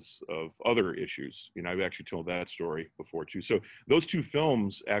because of other issues. You know, I've actually told that story before too. So those two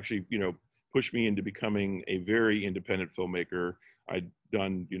films actually, you know, pushed me into becoming a very independent filmmaker. I'd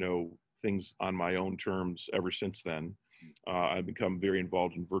done, you know, things on my own terms ever since then. I've become very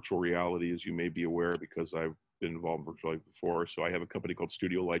involved in virtual reality, as you may be aware, because I've been involved in virtual reality before. So I have a company called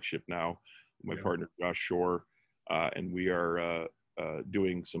Studio Lightship now, with my partner Josh Shore, and we are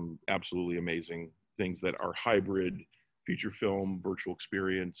doing some absolutely amazing things that are hybrid feature film, virtual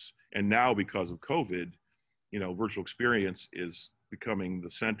experience. And now because of COVID, virtual experience is becoming the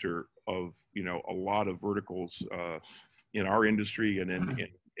center of, a lot of verticals in our industry and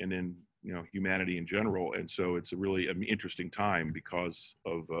in humanity in general. And so it's a really interesting time because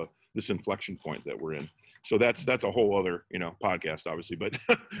of this inflection point that we're in. So that's a whole other, podcast, obviously, but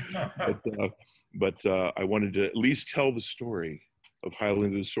I wanted to at least tell the story of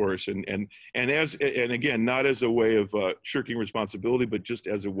Highlander the Source, and again, not as a way of shirking responsibility, but just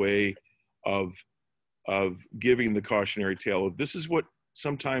as a way of giving the cautionary tale of this is what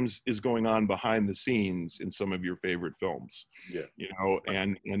sometimes is going on behind the scenes in some of your favorite films.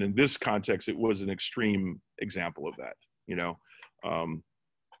 And in this context, it was an extreme example of that.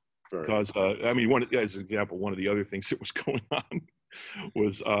 Because as an example, one of the other things that was going on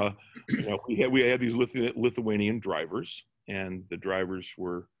was we had these Lithuanian drivers. And the drivers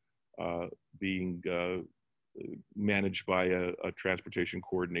were being managed by a transportation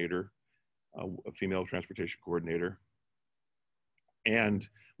coordinator, a female transportation coordinator. And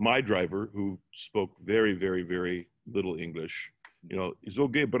my driver, who spoke very, very, very little English, it's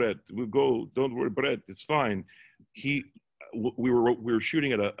okay, Brett, we'll go. Don't worry, Brett, it's fine. We were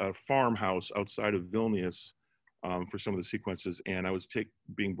shooting at a farmhouse outside of Vilnius for some of the sequences, and I was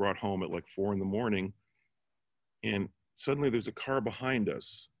being brought home at like 4 a.m, and suddenly there's a car behind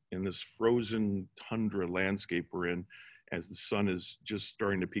us in this frozen tundra landscape we're in as the sun is just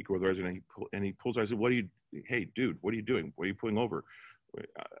starting to peak over the horizon. And he pulls out. I said, hey, dude, what are you doing? What are you pulling over?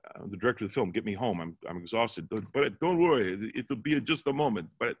 The director of the film, get me home. I'm exhausted. But don't worry, it'll be just a moment,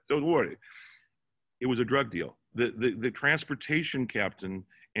 but don't worry. It was a drug deal. The transportation captain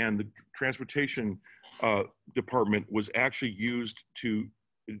and the transportation department was actually used to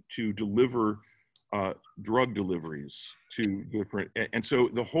deliver drug deliveries to different, and so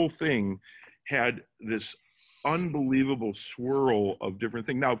the whole thing had this unbelievable swirl of different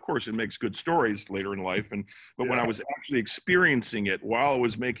things. Now, of course, it makes good stories later in life, but when I was actually experiencing it while I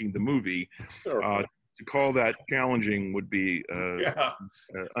was making the movie, to call that challenging would be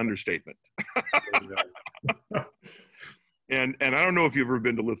understatement. And I don't know if you've ever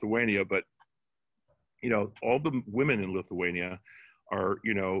been to Lithuania, but all the women in Lithuania are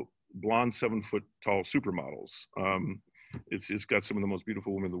blonde 7-foot-tall supermodels. It's got some of the most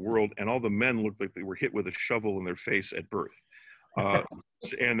beautiful women in the world, and all the men look like they were hit with a shovel in their face at birth.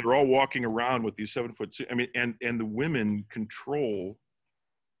 And they're all walking around with these 7-foot. And the women control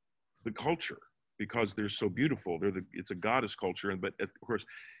the culture because they're so beautiful. It's a goddess culture, but of course,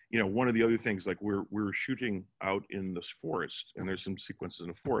 one of the other things, like we're shooting out in this forest, and there's some sequences in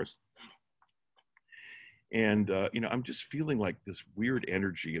a forest. And, I'm just feeling like this weird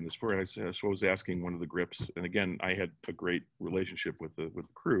energy in this forest. So I was asking one of the grips, and again, I had a great relationship with the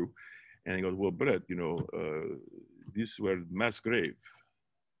crew. And he goes, well, Brett, these were mass grave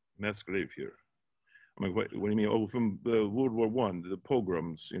here. I'm like, what do you mean? Oh, from the World War I, the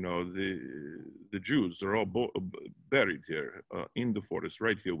pogroms, the Jews, they're all buried here in the forest,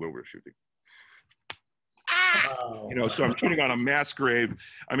 right here where we're shooting. Wow. So I'm shooting on a mass grave.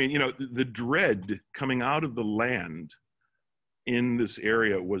 The dread coming out of the land in this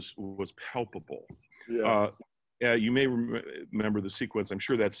area was palpable. You may remember the sequence. I'm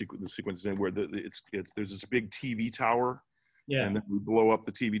sure that the sequence is in where there's this big TV tower, and then we blow up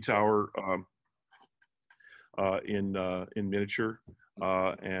the TV tower in miniature.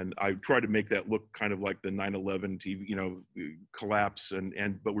 And I tried to make that look kind of like the 9/11 TV, collapse.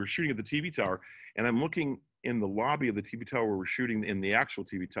 But we're shooting at the TV tower, and I'm looking in the lobby of the TV tower where we're shooting in the actual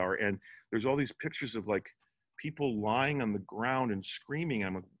TV tower, and there's all these pictures of like people lying on the ground and screaming.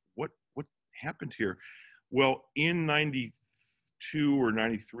 I'm like, what happened here? Well, in 92 or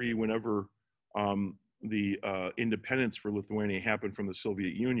 93, whenever the independence for Lithuania happened from the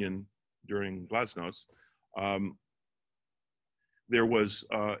Soviet Union during Glasnost, there was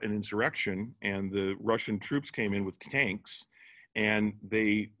an insurrection, and the Russian troops came in with tanks, and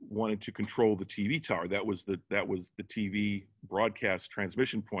they wanted to control the TV tower. That was the TV broadcast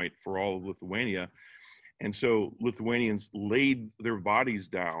transmission point for all of Lithuania. And so Lithuanians laid their bodies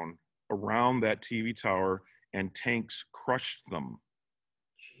down around that TV tower, and tanks crushed them.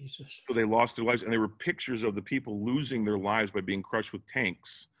 Jesus. So they lost their lives. And there were pictures of the people losing their lives by being crushed with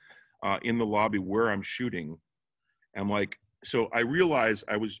tanks in the lobby where I'm shooting. I'm like, so I realized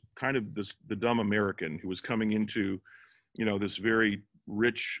I was kind of the dumb American who was coming into, this very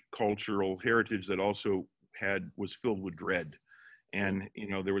rich cultural heritage that also was filled with dread. And, you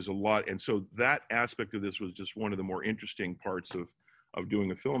know, there was a lot. And so that aspect of this was just one of the more interesting parts of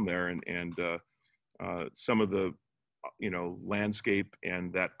doing a film there. And some of the, you know, landscape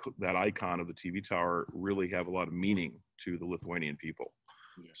and that icon of the TV tower really have a lot of meaning to the Lithuanian people.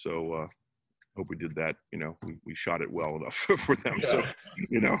 Yeah. So hope we did that. You know, we shot it well enough for them. Yeah. So,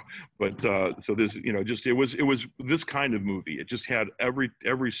 you know, but so this, you know, just it was this kind of movie. It just had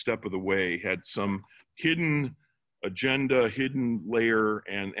every step of the way had some hidden agenda, hidden layer,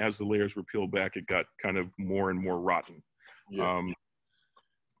 and as the layers were peeled back, it got kind of more and more rotten. Yeah.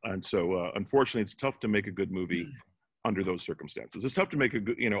 And so unfortunately, it's tough to make a good movie under those circumstances. It's tough to make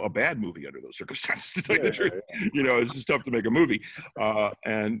a bad movie under those circumstances, to tell you the truth. Yeah. You know, it's just tough to make a movie.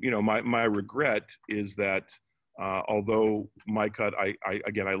 And, you know, my regret is that although my cut, I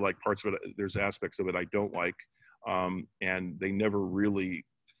like parts of it, there's aspects of it I don't like. And they never really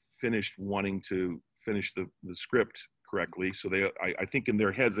finished wanting to finish the script correctly. So I think in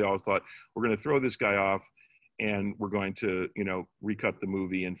their heads, they always thought, we're going to throw this guy off and we're going to, you know, recut the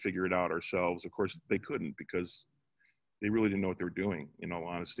movie and figure it out ourselves. Of course, they couldn't, because they really didn't know what they were doing, in all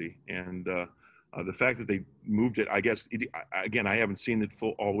honesty. And the fact that they moved it, I guess, again, I haven't seen it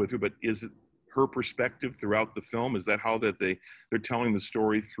all the way through, but is it her perspective throughout the film? Is that how that they're telling the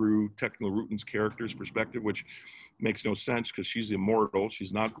story through Tekla Rutan's character's perspective, which makes no sense because she's immortal.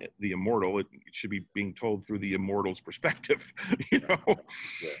 She's not the immortal. It should be being told through the immortal's perspective, you know?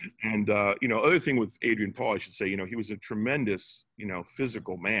 Yeah. And, you know, other thing with Adrian Paul, I should say, you know, he was a tremendous, you know,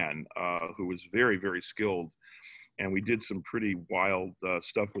 physical man who was very, very skilled. And we did some pretty wild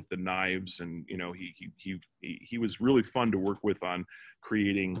stuff with the knives, and you know, he was really fun to work with on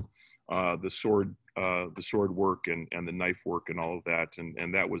creating the sword work and the knife work and all of that,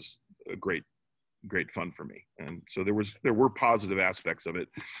 and that was a great fun for me. And so there were positive aspects of it,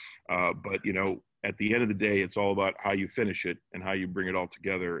 but you know, at the end of the day, it's all about how you finish it and how you bring it all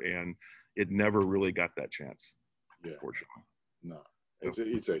together, and it never really got that chance. Yeah, unfortunately. No,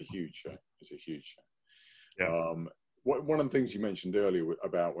 it's a huge shame. It's a huge shame. Yeah. One of the things you mentioned earlier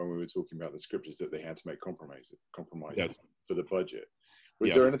about when we were talking about the script is that they had to make compromises yes. for the budget.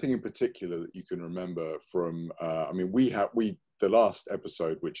 Was there anything in particular that you can remember from? I mean, the last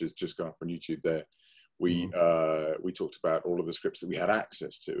episode, which has just gone up on YouTube, there we talked about all of the scripts that we had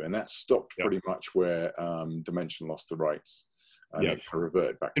access to, and that stopped pretty much where Dimension lost the rights and it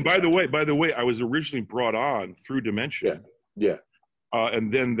reverted back. And by the way, I was originally brought on through Dimension. Yeah.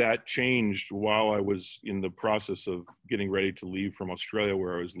 And then that changed while I was in the process of getting ready to leave from Australia,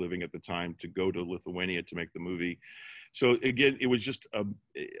 where I was living at the time, to go to Lithuania to make the movie. So again, it was just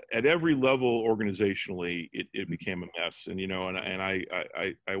at every level organizationally, it became a mess. And you know, and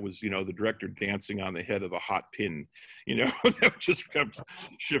I was, you know, the director dancing on the head of a hot pin, you know, that just kept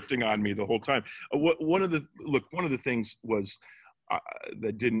shifting on me the whole time. One of the things was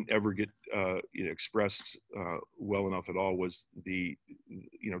that didn't ever get you know, expressed well enough at all was the,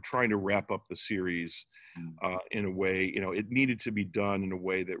 you know, trying to wrap up the series in a way, you know, it needed to be done in a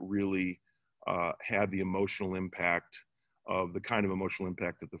way that really had the emotional impact of the kind of emotional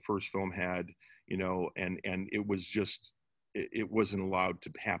impact that the first film had, you know, and it was just, it wasn't allowed to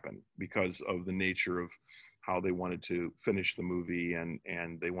happen because of the nature of how they wanted to finish the movie, and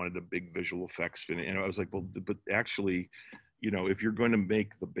they wanted a big visual effects. And I was like, well, but actually, you know, if you're going to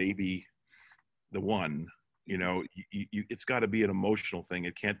make the baby the one, you know, it's got to be an emotional thing.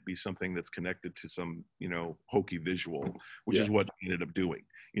 It can't be something that's connected to some, you know, hokey visual, which is what I ended up doing,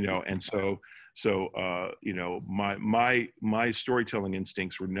 you know. And so you know, my storytelling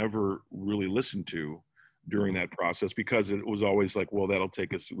instincts were never really listened to during that process, because it was always like, well, that'll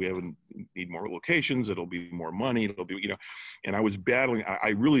take us, need more locations, it'll be more money, it'll be, you know. And I was battling, I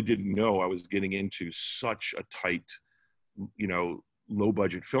really didn't know I was getting into such a tight, you know, low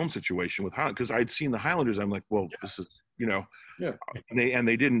budget film situation with Highlander, because I'd seen the Highlanders. I'm like, well, this is, you know, and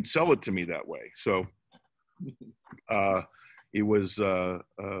they didn't sell it to me that way. So it was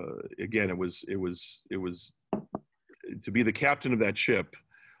again, it was to be the captain of that ship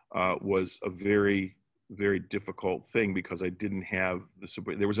was a very, very difficult thing, because I didn't have the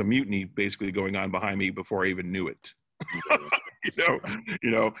support. There was a mutiny basically going on behind me before I even knew it. you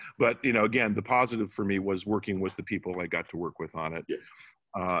know, but you know, again, the positive for me was working with the people I got to work with on it.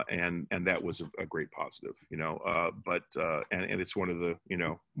 And that was a great positive, you know, but and it's one of the, you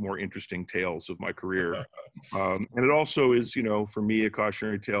know, more interesting tales of my career. And it also is, you know, for me, a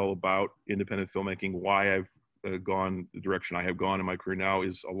cautionary tale about independent filmmaking. Why I've gone the direction I have gone in my career now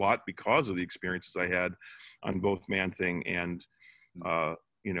is a lot because of the experiences I had on both Man Thing and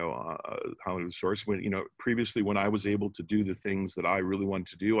Hollywood source. When, previously when I was able to do the things that I really wanted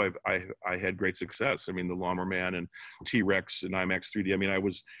to do, I had great success. I mean, the Lawnmower Man and T-Rex and IMAX 3D. I mean, I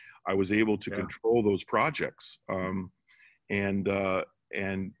was able to control those projects. And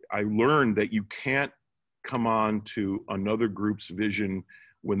I learned that you can't come on to another group's vision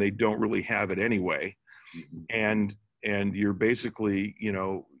when they don't really have it anyway. And you're basically,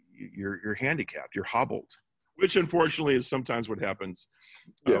 you're handicapped, you're hobbled, which unfortunately is sometimes what happens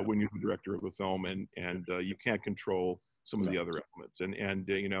when you're the director of a film, and you can't control some of the other elements.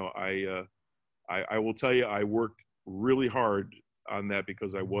 I will tell you, I worked really hard on that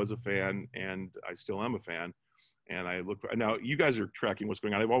because I was a fan, and I still am a fan. And I look now. You guys are tracking what's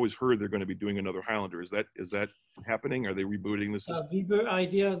going on. I've always heard they're going to be doing another Highlander. Is that happening? Are they rebooting this? Reboot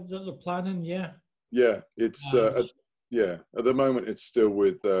idea that they're planning? Yeah. Yeah, it's at the moment it's still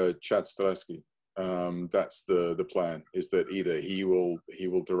with Chad Stahelski. That's the plan, is that either he will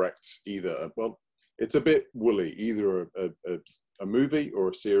direct well, it's a bit woolly, either a movie or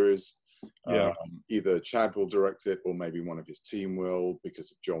a series. Either Chad will direct it, or maybe one of his team will,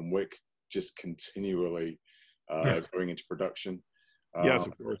 because of John Wick just continually going into production. Yes,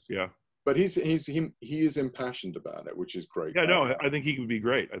 of course, but he is impassioned about it, which is great. Yeah, no, I think he would be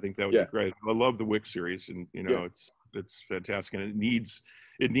great. I think that would be great. I love the Wick series, and it's fantastic, and it needs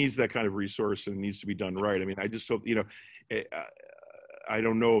that kind of resource, and it needs to be done right. I mean, I just hope, I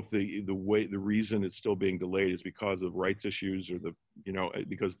don't know if the reason it's still being delayed is because of rights issues, or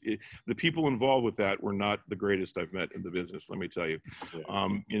because the people involved with that were not the greatest I've met in the business, let me tell you.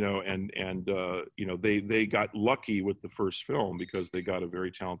 They got lucky with the first film because they got a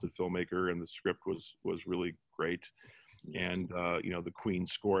very talented filmmaker, and the script was really great. And the Queen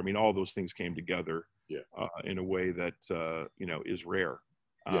score, I mean, all those things came together in a way that is rare.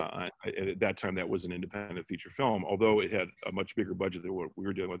 At that time, that was an independent feature film, although it had a much bigger budget than what we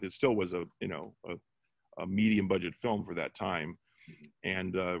were dealing with. It still was a medium budget film for that time,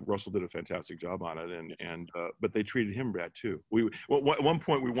 and Russell did a fantastic job on it. But they treated him bad too. At one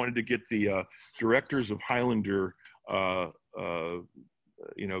point we wanted to get the directors of Highlander,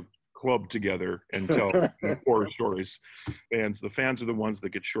 club together and tell horror stories. And the fans are the ones that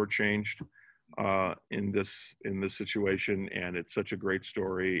get shortchanged in this situation, and it's such a great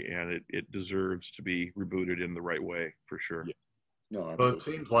story, and it deserves to be rebooted in the right way, for sure. No, well, it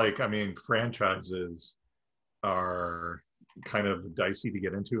seems like, I mean, franchises are kind of dicey to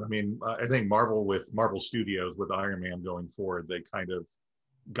get into. I mean, I think Marvel Studios with Iron Man going forward, they kind of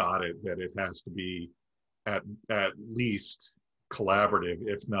got it, that it has to be at least collaborative.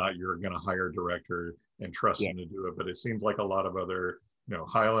 If not, you're going to hire a director and trust him to do it. But it seems like a lot of other,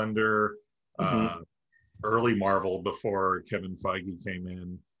 Highlander, early Marvel before Kevin Feige came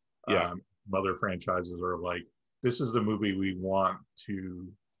in, other franchises are like, this is the movie we want to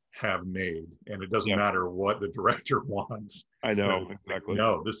have made, and it doesn't matter what the director wants. I know, exactly.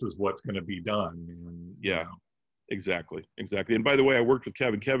 No, this is what's going to be done. And, exactly. And by the way, I worked with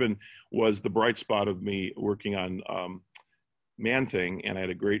Kevin. Kevin was the bright spot of me working on Man-Thing, and I had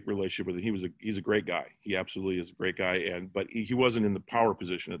a great relationship with him. He's a great guy. He absolutely is a great guy, but he wasn't in the power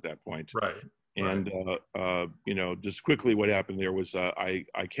position at that point. Right. And just quickly, what happened there was I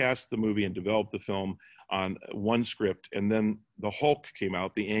cast the movie and developed the film on one script, and then the Hulk came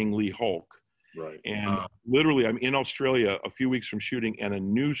out, the Ang Lee Hulk. Right. And literally, I'm in Australia a few weeks from shooting, and a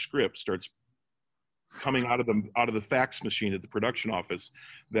new script starts coming out of the fax machine at the production office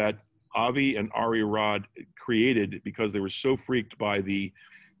that Avi and Ari Arad created because they were so freaked by the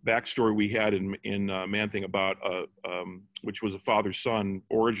backstory we had in Man-Thing about which was a father-son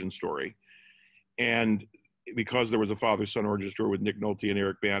origin story. And because there was a father-son origin story with Nick Nolte and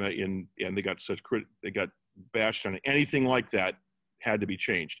Eric Bana and they got they got bashed on it. Anything like that had to be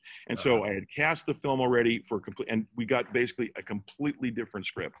changed. And so I had cast the film already for complete, and we got basically a completely different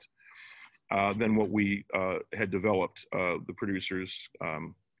script than what we had developed. The producers,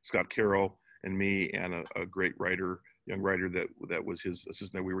 Scott Carroll and me, and a great young writer that was his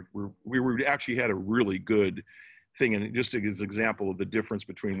assistant. We were actually had a really good thing, and just as an example of the difference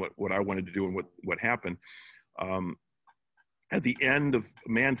between what I wanted to do and what happened. At the end of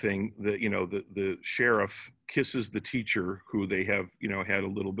Man-Thing, the sheriff kisses the teacher who they have had a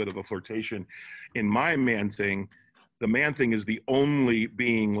little bit of a flirtation. In my Man-Thing, the Man-Thing is the only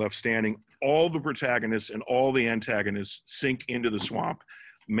being left standing. All the protagonists and all the antagonists sink into the swamp.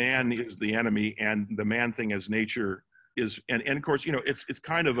 Man is the enemy, and the Man-Thing as nature is, and of course, it's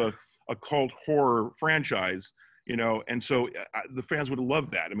kind of a cult horror franchise, and so the fans would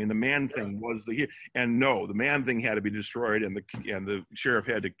love that. I mean, the Man-Thing was the Man-Thing had to be destroyed, and the sheriff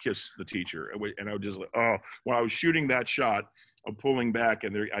had to kiss the teacher, and I was just like, oh, when I was shooting that shot, pulling back,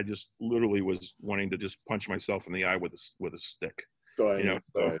 and I just literally was wanting to just punch myself in the eye with a stick. You know,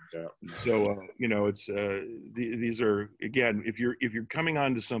 you know, it's these are, again, if you're coming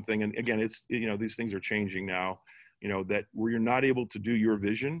on to something, and again, it's, you know, these things are changing now, you know, that where you're not able to do your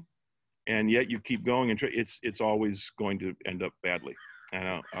vision, and yet you keep going, and it's always going to end up badly.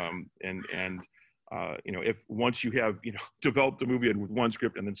 You know, if once you have, you know, developed a movie with one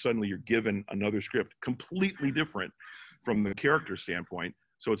script, and then suddenly you're given another script completely different from the character standpoint,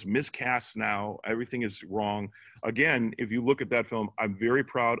 so it's miscast now, everything is wrong. Again, if you look at that film, I'm very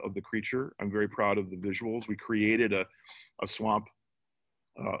proud of the creature. I'm very proud of the visuals. We created a swamp,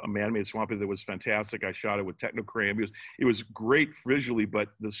 a man-made swamp that was fantastic. I shot it with Technochrome. It was great visually, but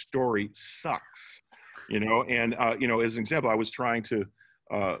the story sucks, you know. And you know, as an example, I was trying to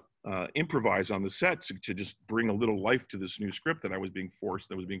improvise on the set to just bring a little life to this new script that was being forced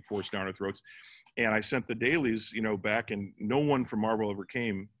down our throats. And I sent the dailies, you know, back, and no one from Marvel ever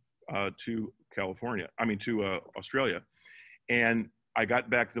came to Australia. And I got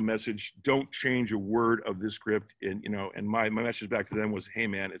back the message, don't change a word of this script. And, you know, and my message back to them was, hey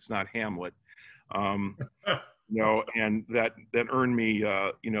man, it's not Hamlet. You know, and that earned me,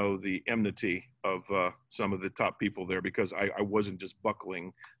 you know, the enmity of some of the top people there, because I wasn't just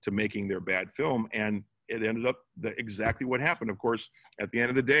buckling to making their bad film. And it ended up exactly what happened. Of course, at the end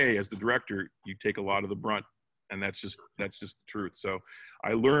of the day, as the director, you take a lot of the brunt, and that's just the truth. So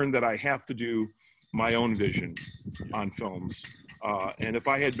I learned that I have to do my own vision on films. And if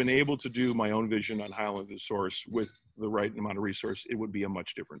I had been able to do my own vision on Highlander Source with the right amount of resource, it would be a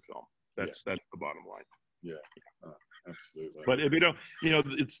much different film. That's the bottom line. Yeah, absolutely. But if you don't, you know,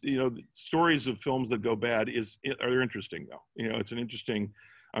 it's, you know, stories of films that go bad are interesting though. You know, it's an interesting,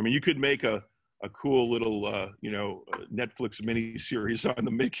 I mean, you could make a cool little, you know, Netflix mini series on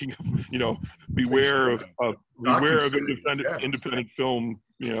the making of, you know, beware of independent film,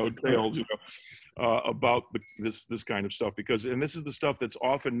 you know, tales, you know, about this kind of stuff, because, and this is the stuff that's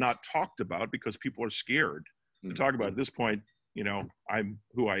often not talked about because people are scared to talk about it. At this point, you know, I'm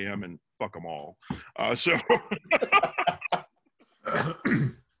who I am, and fuck them all. So,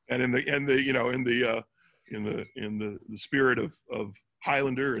 and in the spirit of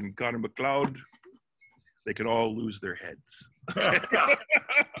Highlander and Connor McLeod, they could all lose their heads.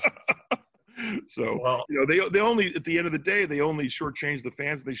 So, well, you know, they only, at the end of the day, they only shortchange the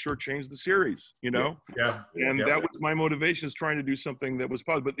fans. They shortchange the series, you know? And that was my motivation, is trying to do something that was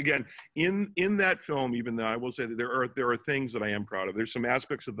positive. But again, in that film, even though I will say that there are things that I am proud of. There's some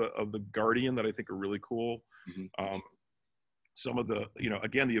aspects of the Guardian that I think are really cool. Some of the, you know,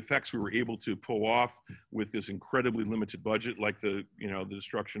 again, the effects we were able to pull off with this incredibly limited budget, like the, you know, the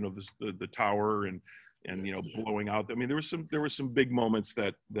destruction of the tower and you know, blowing out. I mean, there were some big moments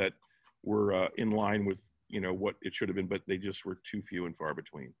that were in line with, you know, what it should have been, but they just were too few and far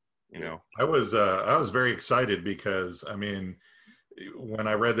between, you know. I was very excited because, I mean, when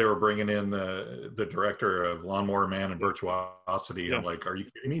I read they were bringing in the director of Lawnmower Man and Virtuosity, I'm like, are you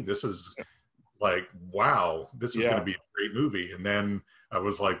kidding me? This is like, wow, this is going to be a great movie. And then I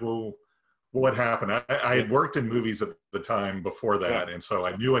was like, well, what happened? I had worked in movies at the time before that, and so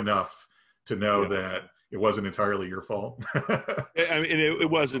I knew enough to know that it wasn't entirely your fault. I mean, it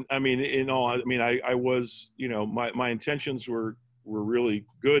wasn't. I mean, I was, you know, my intentions were really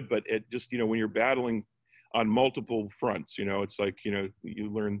good, but it just, you know, when you're battling on multiple fronts, you know, it's like, you know,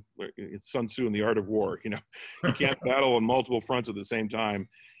 you learn, it's Sun Tzu in The Art of War, you know, you can't battle on multiple fronts at the same time.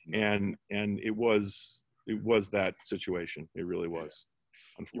 And it was that situation. It really was.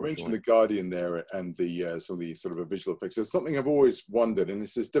 You mentioned the Guardian there and the some of the sort of visual effects. There's something I've always wondered, and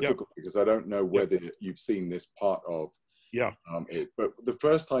this is difficult because I don't know whether you've seen this part of it. But the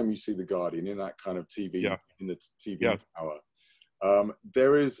first time you see the Guardian in that kind of TV, in the TV tower,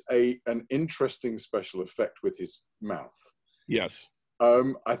 there is an interesting special effect with his mouth. Yes.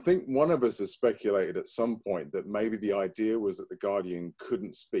 I think one of us has speculated at some point that maybe the idea was that the Guardian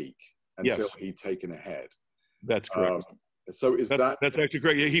couldn't speak until he'd taken a head. That's correct. So that's actually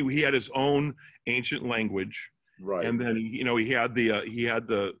correct. He had his own ancient language, right? And then he had the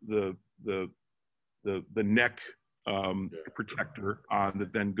neck protector on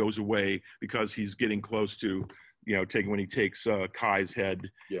that then goes away because he's getting close to, you know, when he takes Kai's head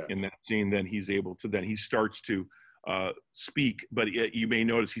in that scene. Then he starts to speak, but you may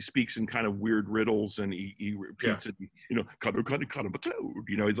notice he speaks in kind of weird riddles, and he repeats it, you know,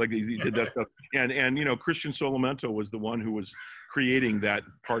 you know, he's like, he did that stuff. And you know, Christian Solimento was the one who was creating that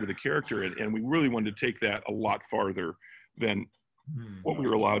part of the character, and we really wanted to take that a lot farther than what we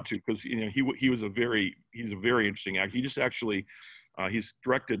were allowed to, because, you know, he's a very interesting actor. He just actually He's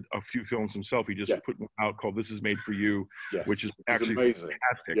directed a few films himself. He just put one out called "This Is Made for You," which is actually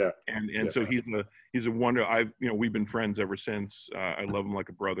fantastic. And so he's a wonder. We've been friends ever since. I love him like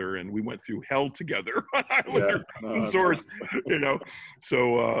a brother, and we went through hell together on Highlander Source.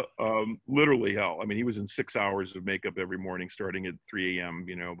 So literally hell. I mean, he was in 6 hours of makeup every morning, starting at 3 a.m.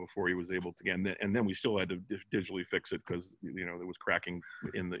 Before he was able to get. And then we still had to digitally fix it because it was cracking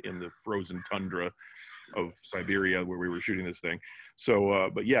in the frozen tundra of Siberia where we were shooting this thing. So,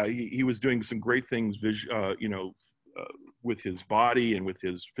 but yeah, he was doing some great things, with his body and with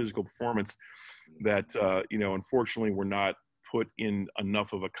his physical performance that, unfortunately were not put in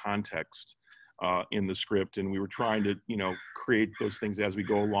enough of a context in the script. And we were trying to, create those things as we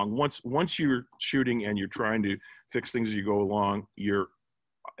go along. Once you're shooting and you're trying to fix things as you go along, you're,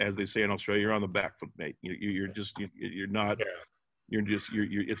 as they say in Australia, you're on the back foot, mate. You're not. Yeah.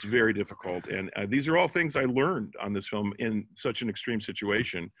 It's very difficult. And these are all things I learned on this film in such an extreme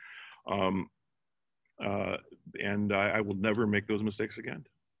situation. And I will never make those mistakes again.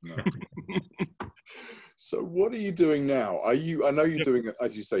 No. So what are you doing now? I know you're doing,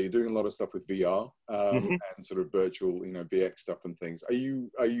 as you say, you're doing a lot of stuff with VR and sort of virtual, VX stuff and things. Are you,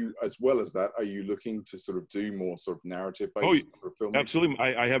 as well as that, are you looking to sort of do more sort of narrative-based sort of filmmaking? Absolutely.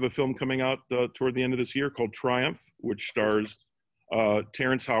 I have a film coming out toward the end of this year called Triumph, which stars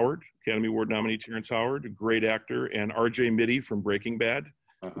Terrence Howard, Academy Award nominee Terrence Howard, a great actor, and R.J. Mitty from Breaking Bad,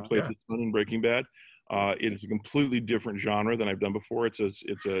 who played the son in Breaking Bad. It is a completely different genre than I've done before. It's a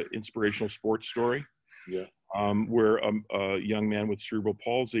inspirational sports story, where a young man with cerebral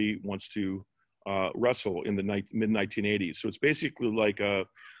palsy wants to wrestle in the mid-1980s. So it's basically like an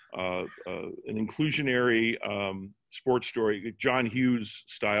inclusionary sports story, John Hughes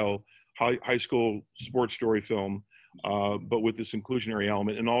style high school sports story film. But with this inclusionary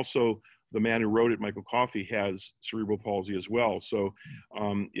element. And also the man who wrote it, Michael Coffey, has cerebral palsy as well. So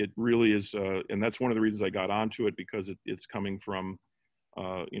it really is, and that's one of the reasons I got onto it, because it's coming from,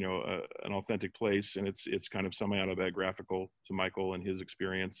 an authentic place, and it's kind of semi-autobiographical to Michael and his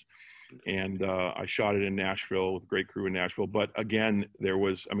experience. And I shot it in Nashville with a great crew in Nashville. But again,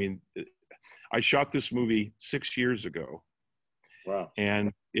 I shot this movie 6 years ago. Wow.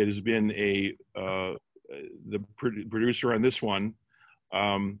 And it has been the producer on this one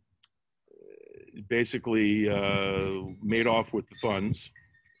basically made off with the funds,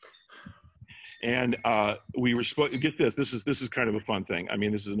 and we were supposed to get this. This is kind of a fun thing. I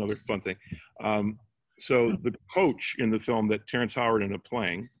mean, this is another fun thing. So the coach in the film that Terrence Howard ended up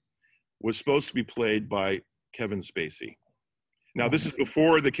playing was supposed to be played by Kevin Spacey. Now, this is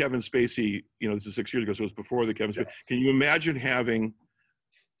before the Kevin Spacey. This is 6 years ago, so it's before the Kevin Spacey. Can you imagine having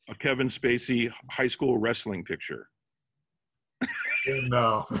a Kevin Spacey high school wrestling picture?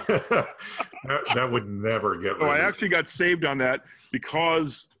 No, that would never get. So I actually got saved on that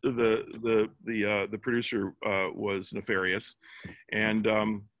because the producer was nefarious, and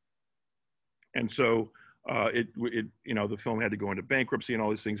so the film had to go into bankruptcy and all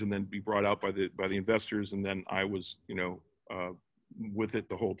these things, and then be brought out by the investors, and then I was with it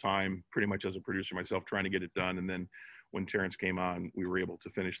the whole time, pretty much as a producer myself, trying to get it done, and then when Terrence came on, we were able to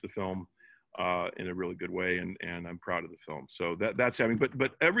finish the film in a really good way, and I'm proud of the film. So that's happening.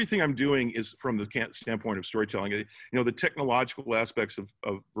 But everything I'm doing is from the standpoint of storytelling. The technological aspects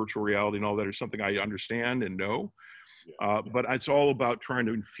of virtual reality and all that are something I understand and know. But it's all about trying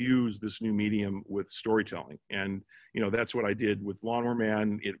to infuse this new medium with storytelling. And, that's what I did with Lawnmower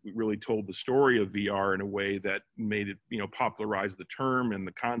Man. It really told the story of VR in a way that made it, popularize the term and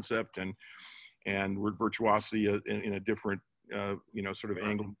the concept and word virtuosity in a different, sort of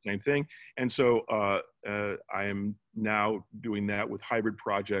angle, same thing. And so I am now doing that with hybrid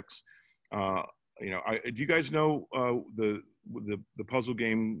projects. Do you guys know the puzzle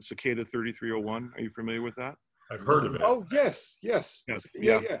game Cicada 3301? Are you familiar with that? I've heard of it. Oh, yes. Yeah.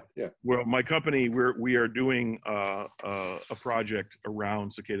 Well, my company, we are doing a project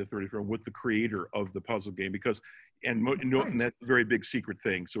around Cicada 3301 with the creator of the puzzle game, and that's a very big secret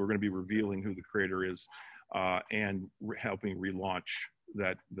thing. So we're going to be revealing who the creator is and helping relaunch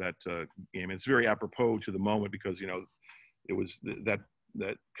that game. And it's very apropos to the moment because it was the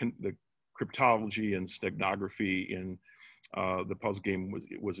cryptology and steganography in the puzzle game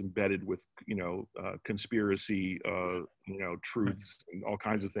was embedded with conspiracy truths and all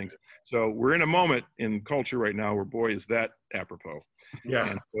kinds of things. So we're in a moment in culture right now where, boy, is that apropos.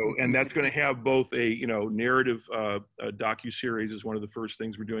 Yeah. And that's going to have both a narrative docu-series is one of the first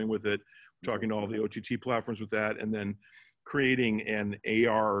things we're doing with it. We're talking to all the OTT platforms with that, and then creating an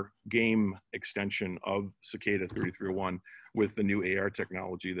AR game extension of Cicada 3301 with the new AR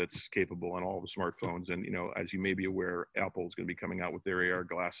technology that's capable on all the smartphones. And, you know, as you may be aware, Apple is going to be coming out with their AR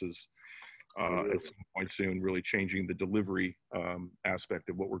glasses at some point soon, really changing the delivery aspect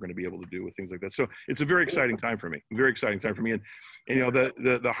of what we're going to be able to do with things like that. So it's a very exciting time for me. Very exciting time for me. And you know,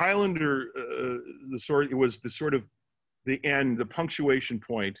 the Highlander, it was the sort of the end, the punctuation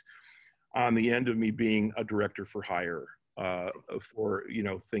point on the end of me being a director for hire for, you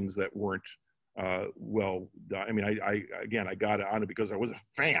know, things that weren't well done. I mean, I got on it because I was a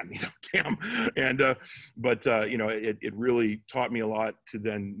fan, you know, damn. And but you know, it really taught me a lot to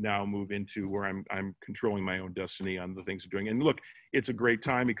then now move into where I'm controlling my own destiny on the things I'm doing. And look, it's a great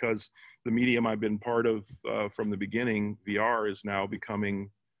time because the medium I've been part of from the beginning, VR, is now becoming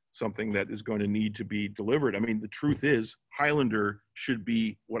something that is going to need to be delivered. I mean, the truth is, Highlander should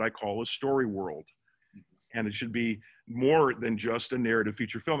be what I call a story world. And it should be more than just a narrative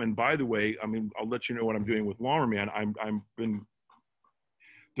feature film. And by the way, I mean, I'll let you know what I'm doing with Lawmerman. I'm been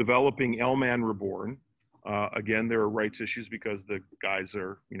developing L-Man Reborn. Again, there are rights issues because the guys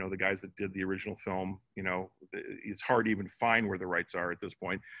are, you know, the guys that did the original film, you know, it's hard to even find where the rights are at this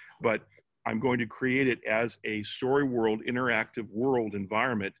point. But I'm going to create it as a story world, interactive world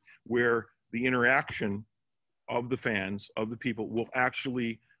environment where the interaction of the fans, of the people, will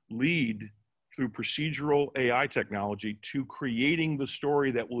actually lead through procedural AI technology to creating the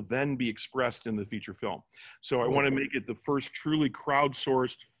story that will then be expressed in the feature film. So I want to make it the first truly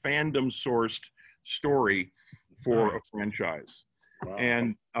crowdsourced, fandom-sourced story for a franchise.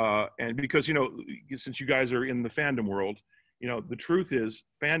 Wow. And because, you know, since you guys are in the fandom world, you know, the truth is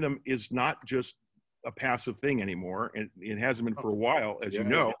fandom is not just a passive thing anymore, and it hasn't been for a while, as you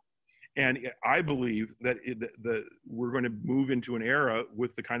know. And I believe that we're going to move into an era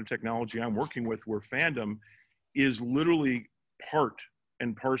with the kind of technology I'm working with where fandom is literally part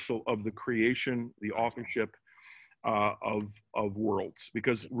and parcel of the creation, the authorship of worlds.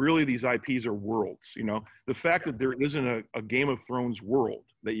 Because really these IPs are worlds, you know. The fact that there isn't a Game of Thrones world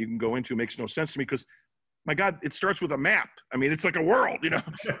that you can go into makes no sense to me because, my God, it starts with a map. I mean, it's like a world, you know.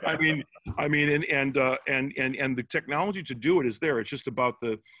 I mean, and the technology to do it is there. It's just about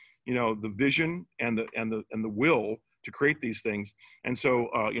the, you know, the vision and the will to create these things. And so,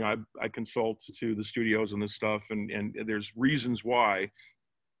 you know, I consult to the studios and this stuff, and there's reasons why.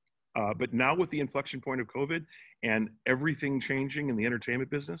 But now with the inflection point of COVID and everything changing in the entertainment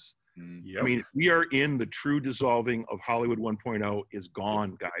business, I mean, we are in the true dissolving of Hollywood 1.0 is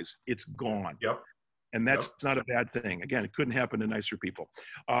gone, guys. It's gone. And that's not a bad thing. Again, it couldn't happen to nicer people,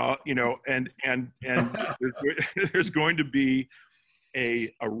 you know. And there's going to be a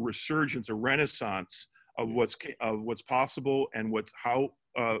resurgence, a renaissance of what's possible and how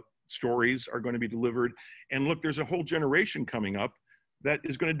stories are going to be delivered. And look, there's a whole generation coming up that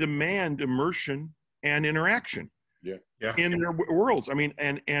is going to demand immersion and interaction in their worlds. I mean,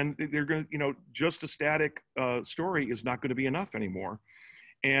 and they're going to, you know, just a static story is not going to be enough anymore.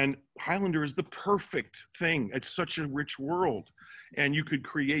 And Highlander is the perfect thing. It's such a rich world. And you could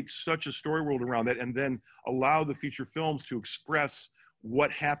create such a story world around that and then allow the feature films to express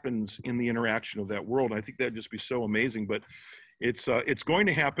what happens in the interaction of that world. I think that'd just be so amazing. But it's going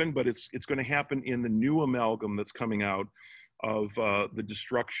to happen, but it's going to happen in the new amalgam that's coming out of the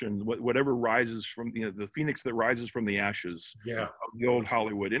destruction, whatever rises from, you know, the phoenix that rises from the ashes of the old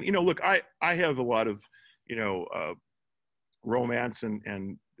Hollywood. And, you know, look, I have a lot of, you know, romance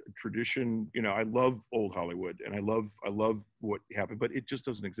and tradition. You know, I love old Hollywood and I love what happened, but it just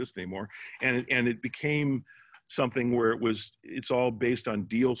doesn't exist anymore. And it became something where it's all based on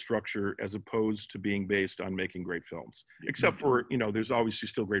deal structure as opposed to being based on making great films, except for, you know, there's obviously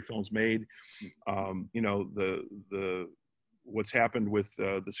still great films made. You know, the what's happened with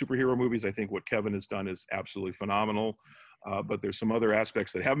the superhero movies, I think what Kevin has done is absolutely phenomenal. But there's some other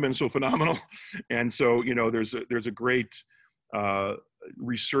aspects that haven't been so phenomenal. And so, you know, there's a great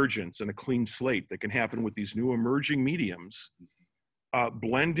resurgence and a clean slate that can happen with these new emerging mediums,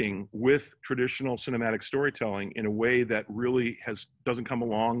 blending with traditional cinematic storytelling in a way that really doesn't come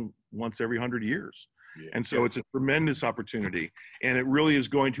along once every 100 years. And so it's a tremendous opportunity, and it really is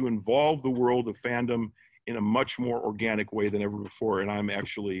going to involve the world of fandom in a much more organic way than ever before. And I'm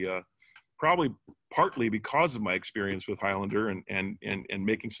actually probably partly because of my experience with Highlander and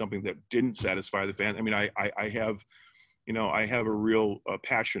making something that didn't satisfy the fan. I mean, I have, you know, I have a real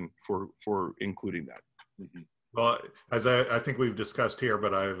passion for including that. Well, as I think we've discussed here,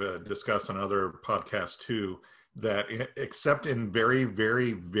 but I've discussed on other podcasts too, that except in very,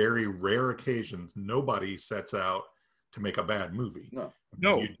 very, very rare occasions, nobody sets out to make a bad movie. No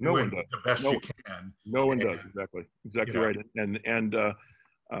one does. The best you can. No one does. Exactly you know, right. And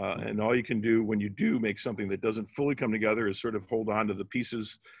And all you can do when you do make something that doesn't fully come together is sort of hold on to the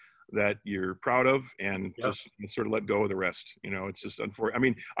pieces that you're proud of and just sort of let go of the rest. You know, it's just unfortunate. I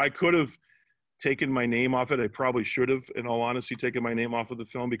mean, I could have taken my name off it. I probably should have, in all honesty, taken my name off of the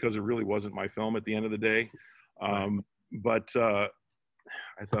film because it really wasn't my film at the end of the day. But I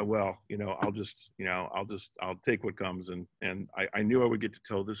thought, well, you know, I'll take what comes. And I knew I would get to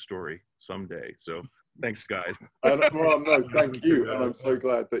tell this story someday. So thanks, guys. And, well, no, thank you. And I'm so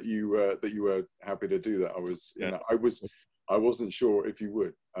glad that you were happy to do that. I was, you know, I wasn't sure if you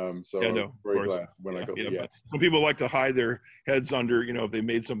would. So I'm very glad when I got the yes. Some people like to hide their heads under, you know, if they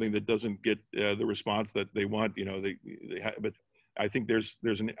made something that doesn't get the response that they want, you know, but I think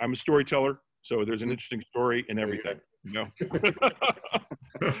I'm a storyteller, so there's an interesting story in everything, you know.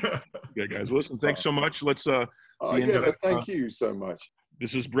 Okay, guys, listen, thanks so much. Let's thank you so much.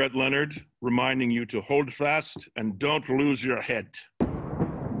 This is Brett Leonard reminding you to hold fast and don't lose your head.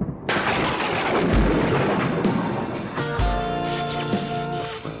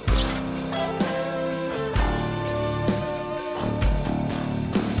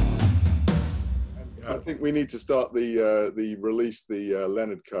 I think we need to start the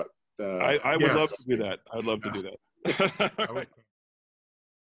Leonard cut. I would love to do that. I'd love to do that.